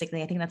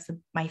 holistically. I think that's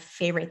my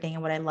favorite thing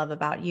and what I love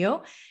about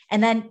you.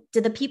 And then do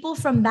the people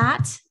from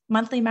that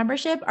monthly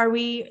membership, are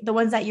we the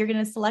ones that you're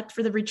going to select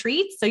for the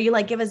retreat? So you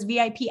like give us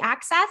VIP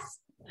access?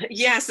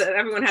 Yes,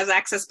 everyone has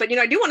access. But, you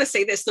know, I do want to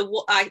say this.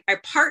 I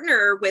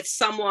partner with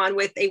someone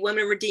with a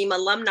Women Redeem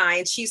alumni,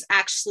 and she's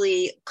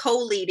actually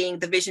co-leading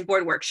the Vision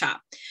Board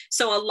Workshop.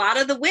 So a lot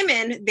of the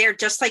women, they're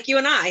just like you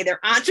and I.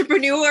 They're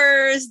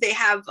entrepreneurs. They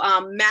have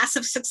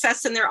massive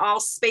success in their all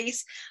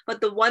space.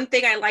 But the one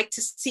thing I like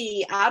to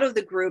see out of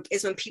the group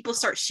is when people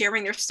start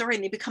sharing their story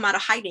and they become out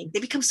of hiding. They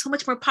become so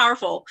much more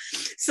powerful.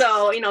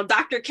 So, you know,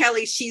 Dr.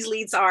 Kelly, she's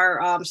going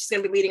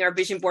to be leading our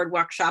Vision Board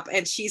Workshop,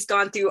 and she's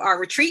gone through our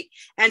retreat,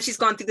 and she's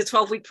gone through the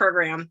 12-week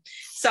program.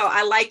 So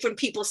I like when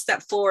people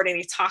step forward and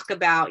they talk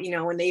about, you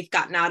know, when they've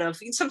gotten out of,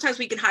 sometimes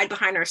we can hide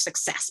behind our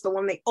success, but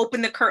when they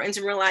open the curtains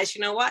and realize,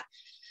 you know what,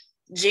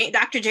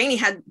 Dr. Janie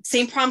had the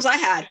same problems I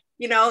had,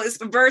 you know,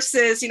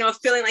 versus, you know,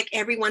 feeling like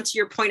everyone, to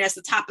your point, at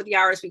the top of the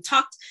hour, as we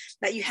talked,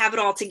 that you have it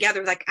all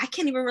together. Like, I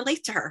can't even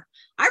relate to her.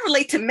 I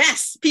relate to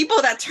mess,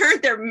 people that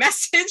turned their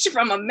message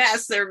from a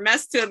mess, their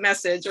mess to a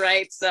message,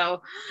 right?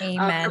 So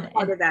amen.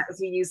 Part of that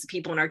is we use the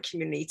people in our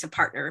community to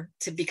partner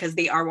because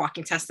they are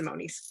walking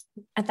testimonies.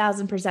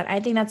 1,000%. I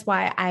think that's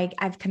why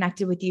I've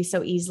connected with you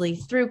so easily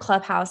through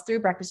Clubhouse, through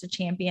Breakfast with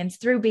Champions,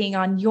 through being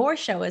on your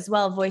show as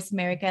well, Voice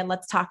America.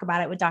 Let's Talk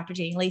About It with Dr.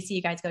 Janie Lacey.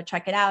 You guys go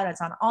check it out. It's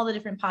on all the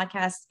different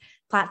podcast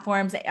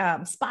platforms,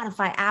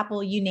 Spotify,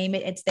 Apple, you name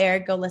it, it's there.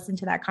 Go listen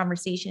to that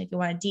conversation if you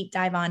want to deep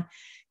dive on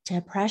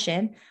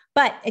depression.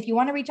 But if you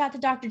want to reach out to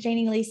Dr.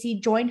 Janie Lacey,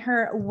 join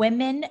her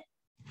Women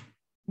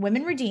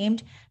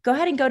Redeemed. go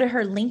ahead and go to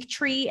her link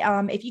tree.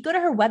 If you go to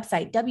her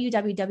website,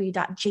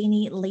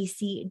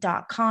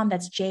 www.janielacy.com,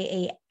 that's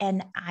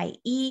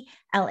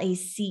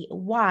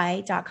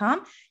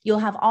JANIELACY.com, you'll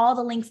have all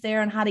the links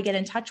there on how to get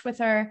in touch with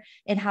her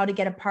and how to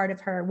get a part of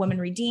her Women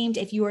Redeemed.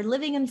 If you are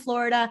living in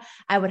Florida,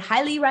 I would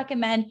highly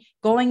recommend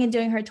going and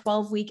doing her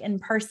 12-week in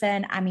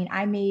person. I mean,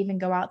 I may even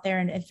go out there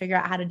and figure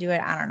out how to do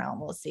it. I don't know.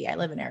 We'll see. I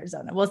live in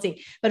Arizona. We'll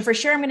see. But for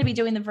sure, I'm going to be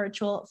doing the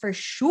virtual. For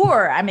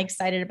sure, I'm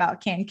excited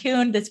about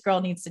Cancun. This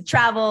girl needs to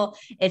travel.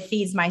 It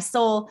feeds my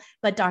soul.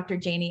 But Dr.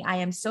 Janie, I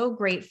am so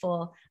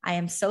grateful. I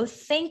am so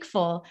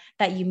thankful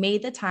that you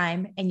made the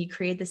time and you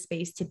created the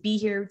space to be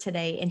here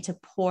today and to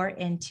pour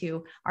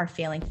into our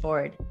Failing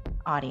Forward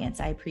audience.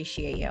 I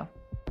appreciate you.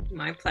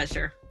 My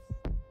pleasure.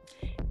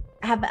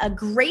 Have a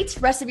great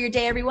rest of your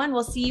day, everyone.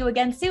 We'll see you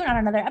again soon on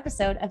another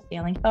episode of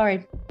Failing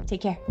Forward.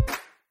 Take care.